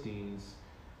Philistines'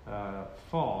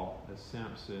 fall, as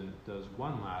Samson does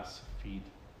one last feat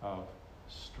of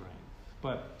strength.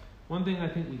 But one thing I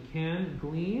think we can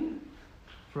glean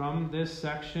from this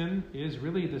section is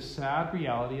really the sad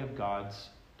reality of God's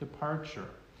departure.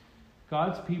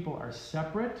 God's people are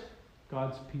separate,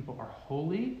 God's people are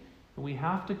holy, and we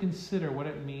have to consider what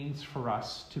it means for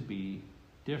us to be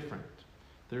different.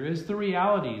 There is the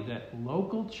reality that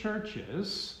local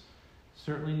churches,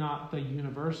 certainly not the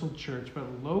universal church, but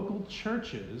local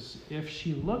churches, if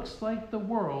she looks like the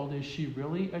world, is she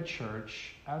really a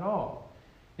church at all?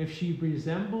 If she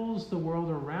resembles the world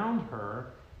around her,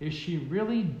 is she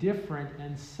really different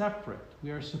and separate?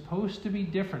 We are supposed to be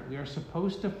different. We are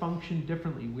supposed to function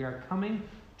differently. We are coming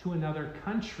to another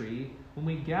country when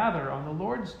we gather on the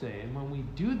Lord's Day. And when we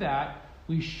do that,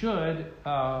 we should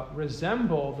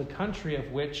resemble the country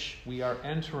of which we are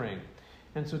entering.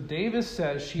 And so Davis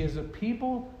says she is a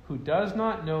people who does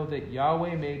not know that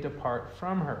Yahweh may depart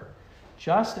from her.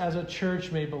 Just as a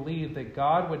church may believe that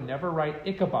God would never write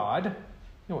Ichabod, you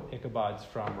know what Ichabod's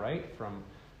from, right? From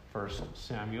 1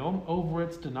 Samuel, over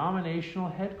its denominational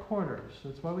headquarters.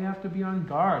 That's why we have to be on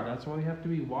guard. That's why we have to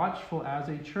be watchful as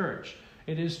a church.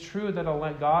 It is true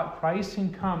that Christ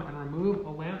can come and remove a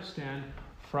lampstand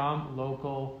from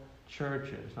local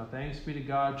churches. Now, thanks be to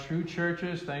God, true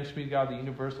churches, thanks be to God, the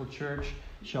universal church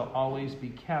shall always be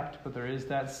kept, but there is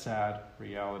that sad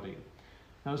reality.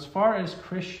 Now, as far as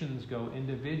Christians go,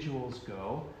 individuals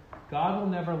go, God will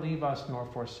never leave us nor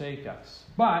forsake us.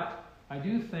 But I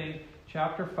do think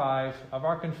chapter 5 of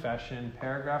our confession,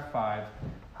 paragraph 5,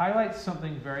 highlights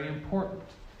something very important.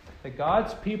 That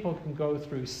God's people can go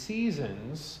through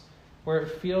seasons where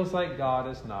it feels like God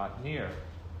is not near.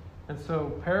 And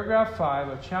so paragraph 5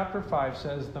 of chapter 5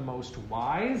 says, the most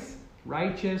wise,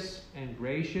 righteous, and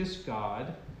gracious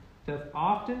God doth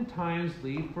oftentimes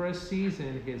leave for a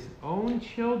season his own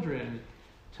children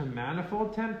to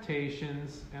manifold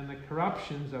temptations and the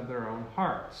corruptions of their own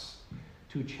hearts,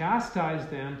 to chastise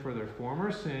them for their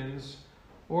former sins,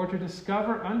 or to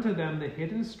discover unto them the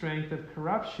hidden strength of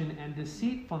corruption and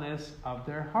deceitfulness of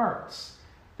their hearts,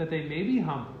 that they may be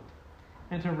humbled,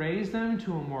 and to raise them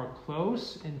to a more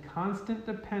close and constant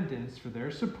dependence for their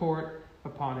support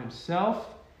upon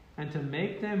himself, and to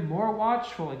make them more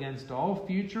watchful against all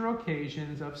future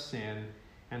occasions of sin,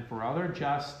 and for other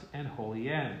just and holy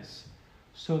ends,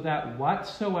 so that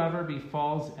whatsoever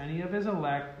befalls any of his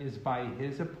elect is by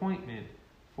his appointment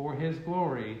for his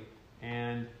glory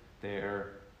and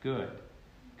their good.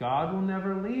 God will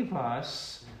never leave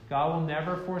us. God will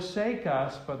never forsake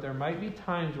us, but there might be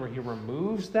times where he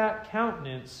removes that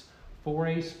countenance for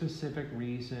a specific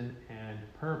reason and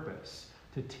purpose.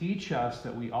 To teach us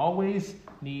that we always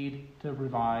need to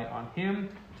rely on him.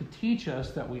 To teach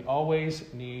us that we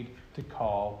always need to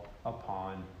call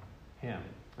upon him.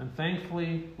 And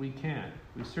thankfully, we can.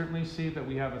 We certainly see that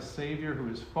we have a Savior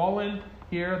who is fallen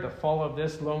here, the fall of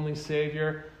this lonely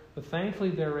Savior. But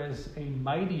thankfully, there is a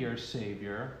mightier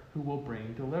Savior who will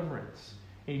bring deliverance.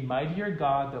 A mightier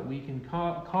God that we can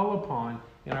call upon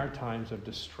in our times of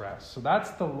distress. So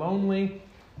that's the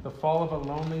fall of a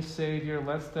lonely Savior.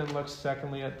 Let's then look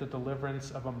secondly at the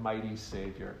deliverance of a mighty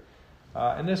Savior.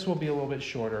 And this will be a little bit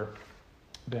shorter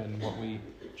than what we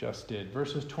just did.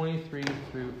 Verses 23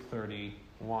 through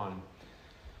 31.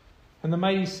 And the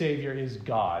mighty Savior is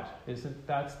God.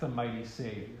 That's the mighty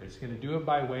Savior. It's going to do it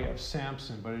by way of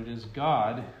Samson, but it is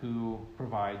God who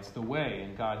provides the way.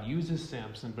 And God uses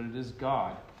Samson, but it is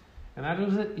God. And that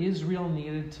is what Israel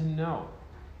needed to know.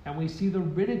 And we see the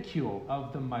ridicule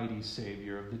of the mighty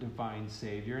Savior, of the divine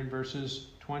Savior, in verses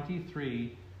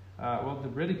 23. The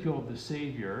ridicule of the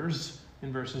Saviors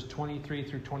in verses 23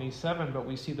 through 27, but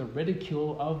we see the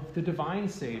ridicule of the divine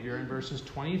Savior in verses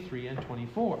 23 and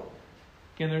 24.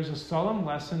 Again, there's a solemn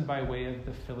lesson by way of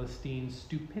the Philistine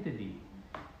stupidity.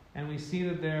 And we see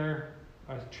that they're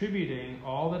attributing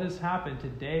all that has happened to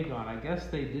Dagon. I guess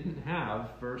they didn't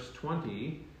have, verse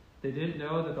 20, they didn't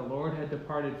know that the Lord had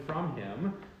departed from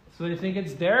him. So they think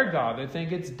it's their God. They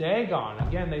think it's Dagon.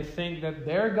 Again, they think that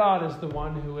their God is the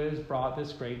one who has brought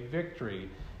this great victory.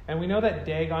 And we know that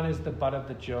Dagon is the butt of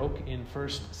the joke in 1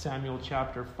 Samuel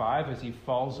chapter 5 as he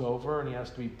falls over and he has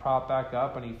to be propped back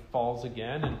up and he falls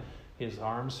again and his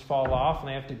arms fall off and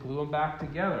they have to glue him back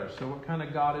together. So what kind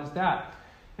of God is that?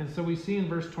 And so we see in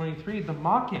verse 23 the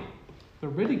mocking, the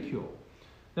ridicule.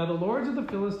 Now the lords of the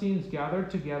Philistines gathered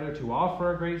together to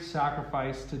offer a great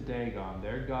sacrifice to Dagon,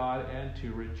 their god, and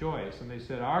to rejoice. And they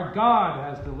said, "Our God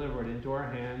has delivered into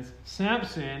our hands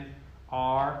Samson,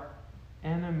 our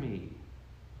enemy."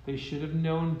 They should have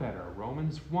known better.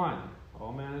 Romans 1.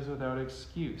 All man is without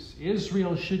excuse.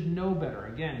 Israel should know better.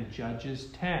 Again, Judges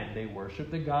 10. They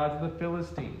worship the gods of the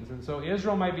Philistines. And so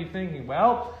Israel might be thinking,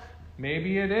 well,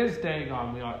 maybe it is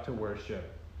Dagon we ought to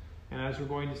worship. And as we're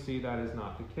going to see, that is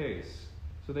not the case.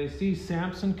 So they see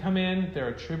Samson come in. They're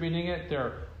attributing it.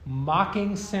 They're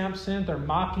mocking Samson. They're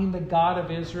mocking the God of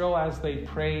Israel as they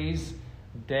praise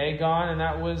Dagon. And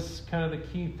that was kind of the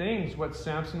key things, what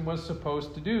Samson was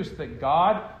supposed to do, so that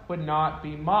God would not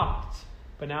be mocked.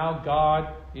 But now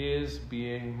God is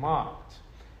being mocked.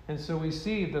 And so we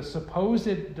see the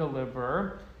supposed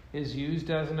deliverer is used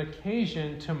as an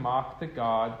occasion to mock the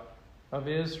God of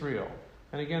Israel.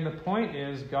 And again, the point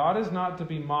is, God is not to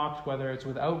be mocked whether it's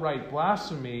with outright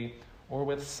blasphemy or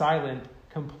with silent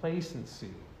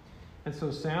complacency. And so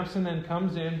Samson then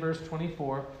comes in, verse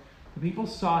 24. The people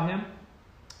saw him.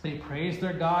 They praised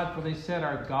their God, for they said,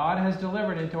 "Our God has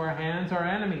delivered into our hands our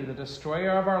enemy, the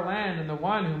destroyer of our land, and the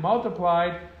one who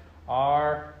multiplied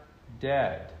our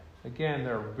dead." Again,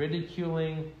 they're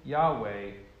ridiculing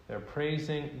Yahweh. They're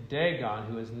praising Dagon,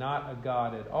 who is not a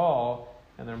God at all.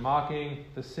 And they're mocking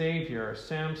the Savior,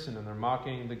 Samson, and they're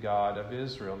mocking the God of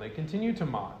Israel. And they continue to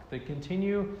mock. They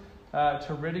continue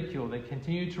to ridicule. They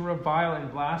continue to revile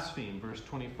and blaspheme. Verse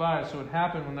 25, "So it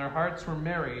happened when their hearts were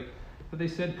merry, but they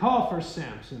said, 'Call for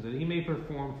Samson, that he may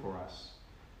perform for us.'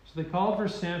 So they called for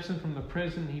Samson from the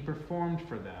prison. He performed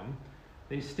for them.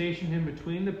 They stationed him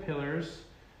between the pillars."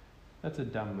 That's a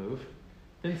dumb move.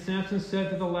 "Then Samson said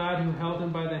to the lad who held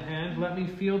him by the hand, 'Let me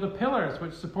feel the pillars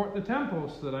which support the temple,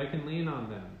 so that I can lean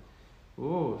on them.'"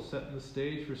 Oh, setting the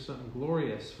stage for something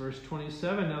glorious. Verse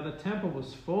 27, "Now the temple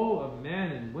was full of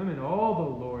men and women. All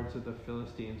the lords of the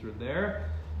Philistines were there,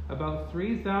 about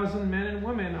 3,000 men and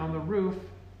women on the roof,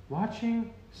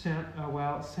 watching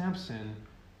while Samson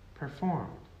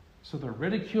performed." So they're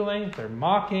ridiculing, they're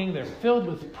mocking, they're filled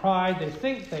with pride, they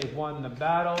think they've won the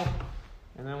battle.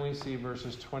 And then we see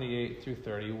verses 28 through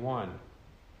 31.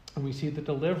 And we see the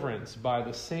deliverance by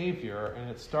the Savior, and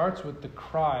it starts with the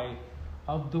cry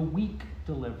of the weak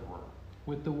deliverer,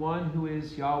 with the one who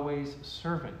is Yahweh's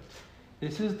servant.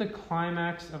 This is the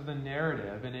climax of the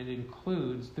narrative, and it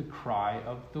includes the cry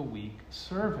of the weak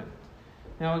servant.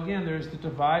 Now again, there's the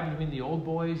divide between the old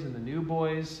boys and the new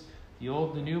boys.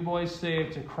 The new boys say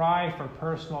to cry for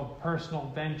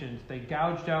personal vengeance. "They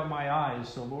gouged out my eyes,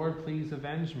 so Lord, please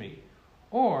avenge me."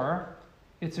 Or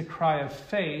it's a cry of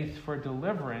faith for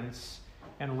deliverance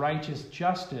and righteous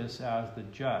justice as the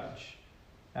judge.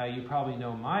 Now you probably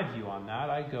know my view on that.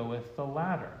 I go with the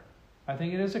latter. I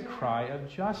think it is a cry of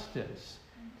justice.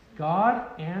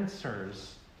 God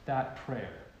answers that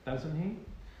prayer, doesn't he?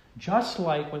 Just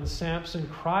like when Samson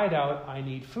cried out, "I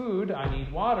need food, I need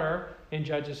water," in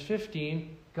Judges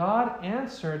 15, God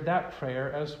answered that prayer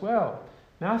as well.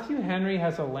 Matthew Henry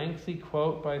has a lengthy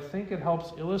quote, but I think it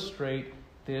helps illustrate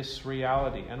this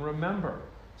reality. And remember,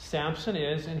 Samson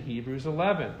is, in Hebrews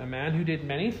 11, a man who did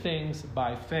many things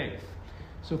by faith.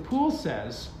 So Poole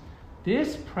says,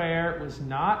 "This prayer was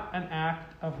not an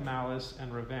act of malice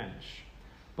and revenge,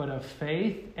 but of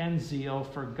faith and zeal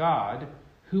for God,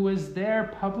 who was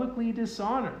there publicly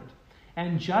dishonored,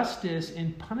 and justice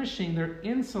in punishing their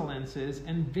insolences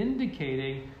and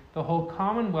vindicating the whole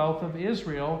commonwealth of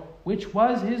Israel, which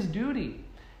was his duty,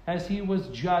 as he was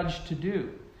judged to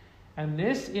do. And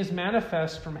this is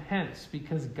manifest from hence,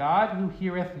 because God, who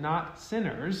heareth not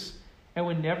sinners, and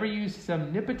would never use his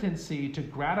omnipotency to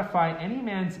gratify any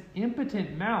man's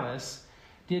impotent malice,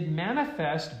 did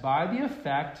manifest by the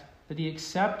effect that he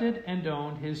accepted and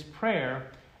owned his prayer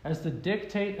as the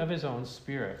dictate of his own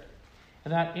spirit.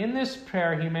 And that in this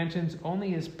prayer he mentions only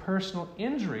his personal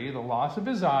injury, the loss of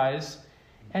his eyes,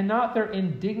 and not their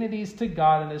indignities to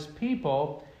God and his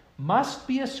people, must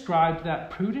be ascribed to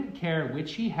that prudent care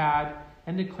which he had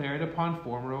and declared upon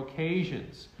former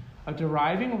occasions, of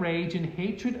deriving rage and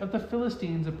hatred of the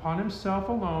Philistines upon himself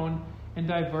alone, and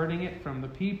diverting it from the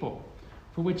people.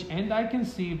 For which end I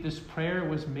conceive this prayer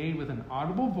was made with an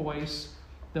audible voice,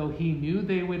 though he knew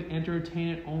they would entertain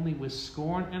it only with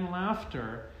scorn and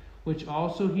laughter, which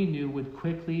also he knew would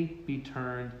quickly be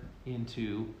turned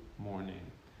into mourning."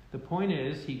 The point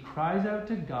is, he cries out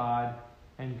to God,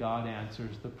 and God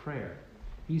answers the prayer.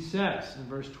 He says in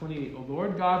verse 28, "O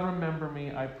Lord God, remember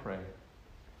me, I pray.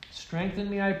 Strengthen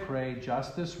me, I pray,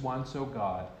 just this once, O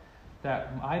God, that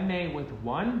I may with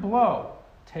one blow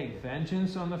take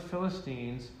vengeance on the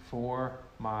Philistines for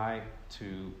my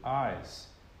 2 eyes."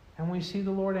 And we see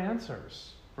the Lord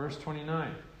answers. Verse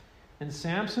 29. And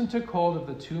Samson took hold of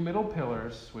the two middle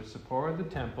pillars which supported the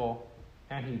temple,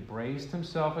 and he braced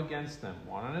himself against them,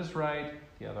 one on his right,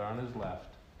 the other on his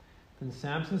left. Then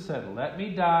Samson said, "Let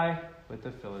me die with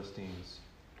the Philistines."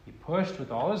 He pushed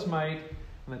with all his might,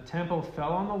 and the temple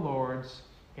fell on the lords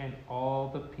and all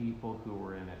the people who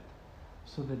were in it.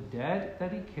 So the dead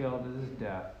that he killed at his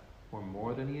death were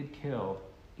more than he had killed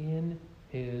in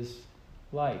his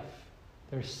life.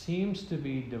 There seems to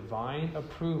be divine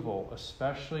approval,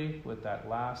 especially with that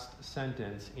last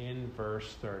sentence in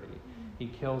verse 30. He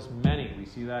kills many. We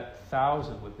see that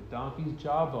 1,000 with the donkey's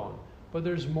jawbone. But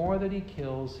there's more that he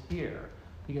kills here,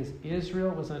 because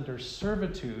Israel was under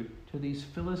servitude to these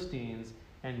Philistines,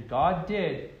 and God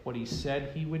did what he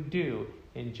said he would do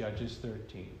in Judges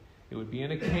 13. It would be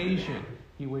an occasion.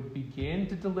 He would begin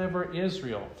to deliver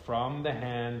Israel from the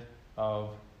hand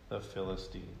of the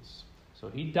Philistines. So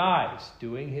he dies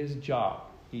doing his job.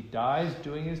 He dies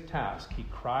doing his task. He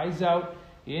cries out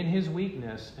in his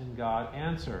weakness, and God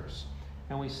answers.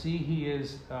 And we see he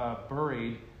is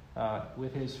buried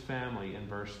with his family in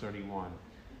verse 31.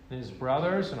 And his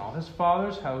brothers and all his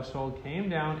father's household came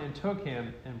down and took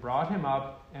him and brought him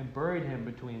up and buried him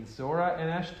between Zorah and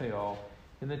Eshtaol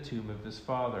in the tomb of his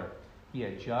father. He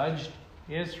had judged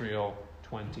Israel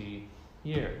 20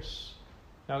 years.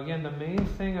 Now again, the main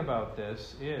thing about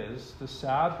this is the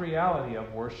sad reality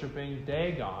of worshiping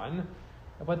Dagon,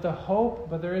 but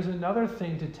there is another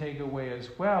thing to take away as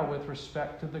well with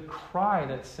respect to the cry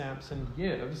that Samson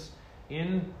gives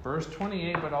in verse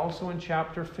 28, but also in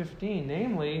chapter 15.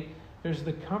 Namely, there's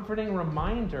the comforting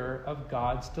reminder of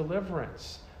God's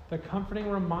deliverance. The comforting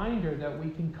reminder that we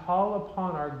can call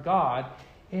upon our God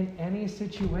in any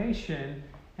situation,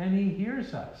 and he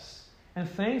hears us. And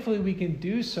thankfully we can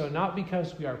do so not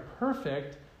because we are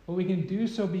perfect, but we can do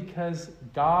so because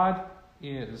God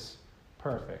is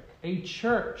perfect. A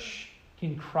church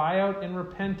can cry out in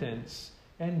repentance,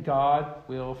 and God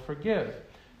will forgive.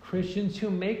 Christians who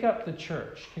make up the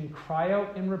church can cry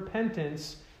out in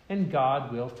repentance, and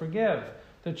God will forgive.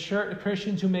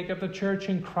 Christians who make up the church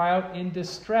can cry out in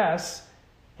distress,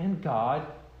 and God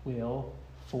will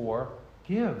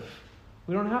forgive.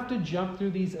 We don't have to jump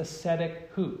through these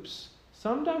ascetic hoops.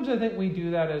 Sometimes I think we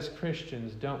do that as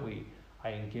Christians, don't we?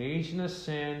 I engaged in a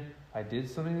sin. I did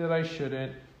something that I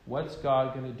shouldn't. What's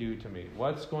God going to do to me?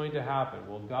 What's going to happen?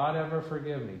 Will God ever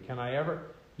forgive me? Can I ever?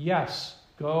 Yes,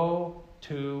 go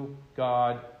to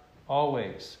God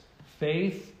always.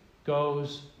 Faith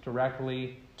goes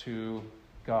directly to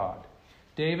God.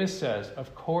 Davis says,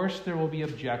 of course there will be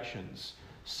objections.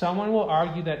 Someone will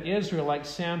argue that Israel, like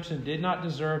Samson, did not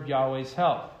deserve Yahweh's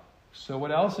help. So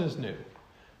what else is new?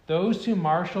 Those who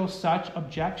marshal such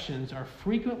objections are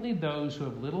frequently those who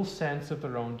have little sense of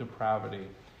their own depravity.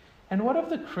 And what of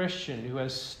the Christian who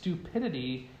has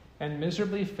stupidity and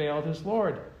miserably failed his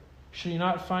Lord? Should he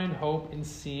not find hope in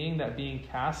seeing that being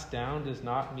cast down does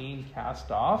not mean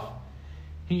cast off?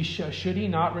 Should he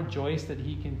not rejoice that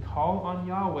he can call on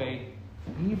Yahweh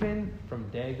even from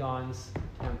Dagon's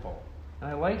temple? And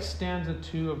I like stanza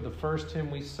 2 of the first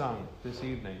hymn we sung this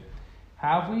evening.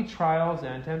 Have we trials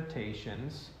and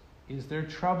temptations? Is there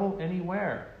trouble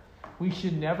anywhere? We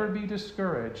should never be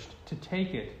discouraged to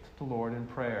take it to the Lord in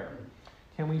prayer.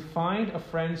 Can we find a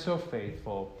friend so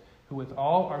faithful who with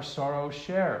all our sorrows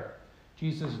share?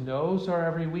 Jesus knows our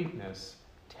every weakness.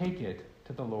 Take it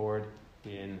to the Lord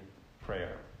in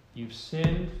prayer. You've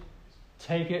sinned.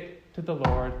 Take it to the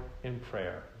Lord in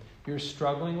prayer. You're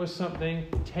struggling with something.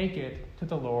 Take it to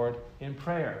the Lord in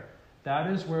prayer.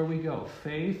 That is where we go.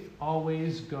 Faith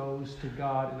always goes to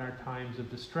God in our times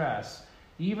of distress,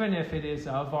 even if it is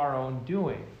of our own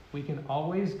doing. We can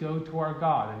always go to our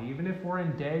God. And even if we're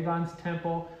in Dagon's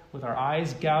temple with our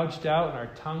eyes gouged out and our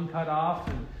tongue cut off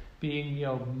and being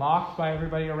mocked by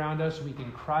everybody around us, we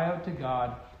can cry out to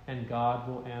God, and God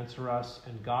will answer us,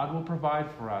 and God will provide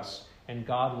for us, and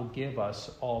God will give us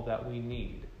all that we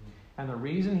need. And the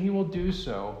reason he will do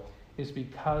so is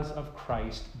because of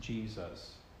Christ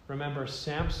Jesus. Remember,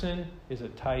 Samson is a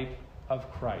type of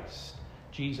Christ.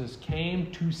 Jesus came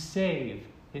to save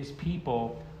his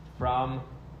people from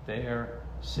their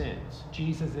sins.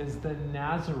 Jesus is the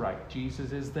Nazarite.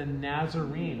 Jesus is the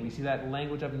Nazarene. We see that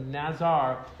language of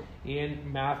Nazar in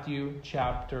Matthew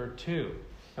chapter 2.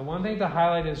 And one thing to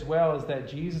highlight as well is that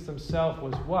Jesus himself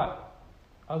was what?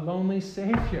 A lonely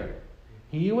Savior.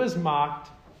 He was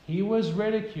mocked, he was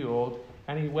ridiculed,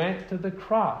 and he went to the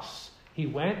cross. He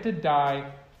went to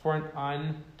die for an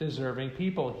undeserving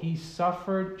people. He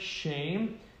suffered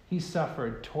shame. He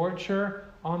suffered torture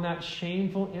on that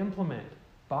shameful implement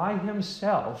by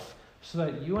himself so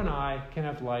that you and I can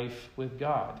have life with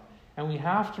God. And we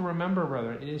have to remember,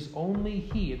 brethren, it is only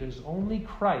He, it is only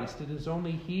Christ, it is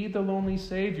only He, the lonely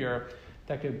Savior,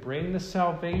 that could bring the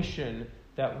salvation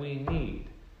that we need.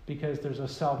 Because there's a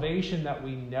salvation that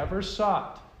we never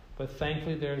sought, but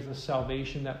thankfully there's a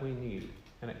salvation that we need,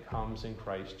 and it comes in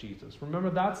Christ Jesus. Remember,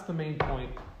 that's the main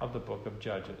point of the book of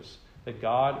Judges, that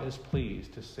God is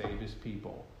pleased to save His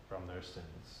people from their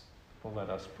sins. Well,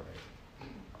 let us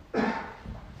pray.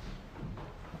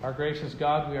 Our gracious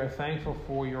God, we are thankful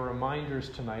for your reminders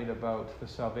tonight about the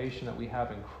salvation that we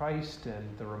have in Christ,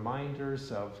 and the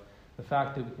reminders of the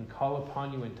fact that we can call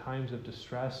upon you in times of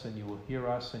distress, and you will hear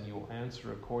us and you will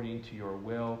answer according to your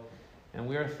will. And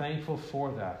we are thankful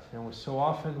for that. And so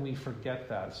often we forget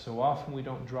that. So often we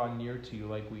don't draw near to you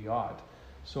like we ought.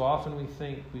 So often we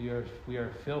think we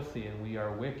are filthy and we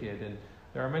are wicked. And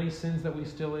there are many sins that we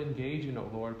still engage in, O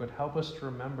Lord, but help us to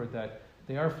remember that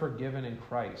they are forgiven in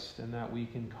Christ, and that we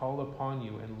can call upon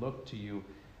you and look to you.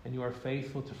 And you are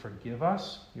faithful to forgive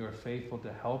us. You are faithful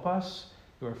to help us.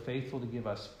 You are faithful to give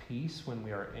us peace when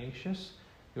we are anxious.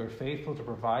 You are faithful to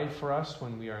provide for us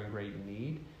when we are in great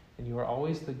need. And you are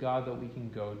always the God that we can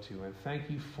go to. And thank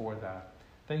you for that.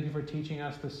 Thank you for teaching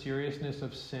us the seriousness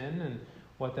of sin and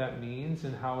what that means,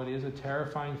 and how it is a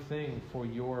terrifying thing for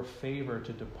your favor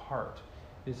to depart.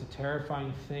 It is a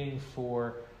terrifying thing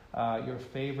for your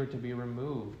favor to be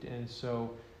removed. And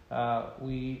so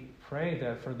we pray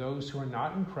that for those who are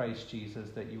not in Christ Jesus,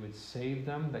 that you would save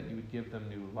them, that you would give them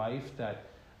new life, that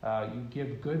you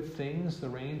give good things. The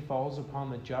rain falls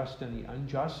upon the just and the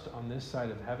unjust on this side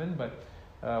of heaven,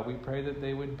 but we pray that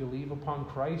they would believe upon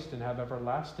Christ and have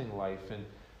everlasting life. And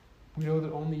we know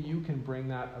that only you can bring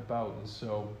that about. And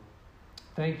so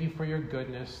thank you for your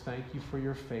goodness. Thank you for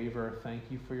your favor. Thank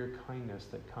you for your kindness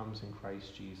that comes in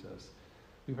Christ Jesus.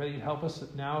 We pray that you help us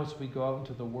now as we go out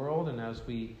into the world, and as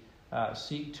we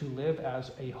seek to live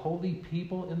as a holy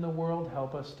people in the world.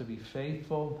 Help us to be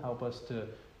faithful. Help us to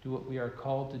do what we are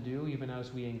called to do, even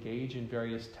as we engage in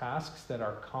various tasks that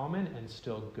are common and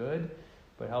still good.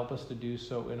 But help us to do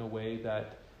so in a way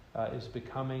that is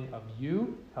becoming of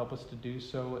you. Help us to do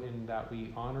so in that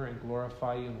we honor and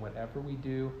glorify you in whatever we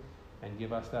do, and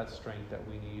give us that strength that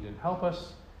we need. And help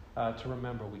us to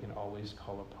remember we can always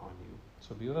call upon you.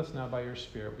 So be with us now by your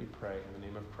Spirit, we pray. In the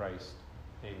name of Christ,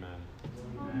 amen.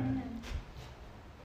 Amen.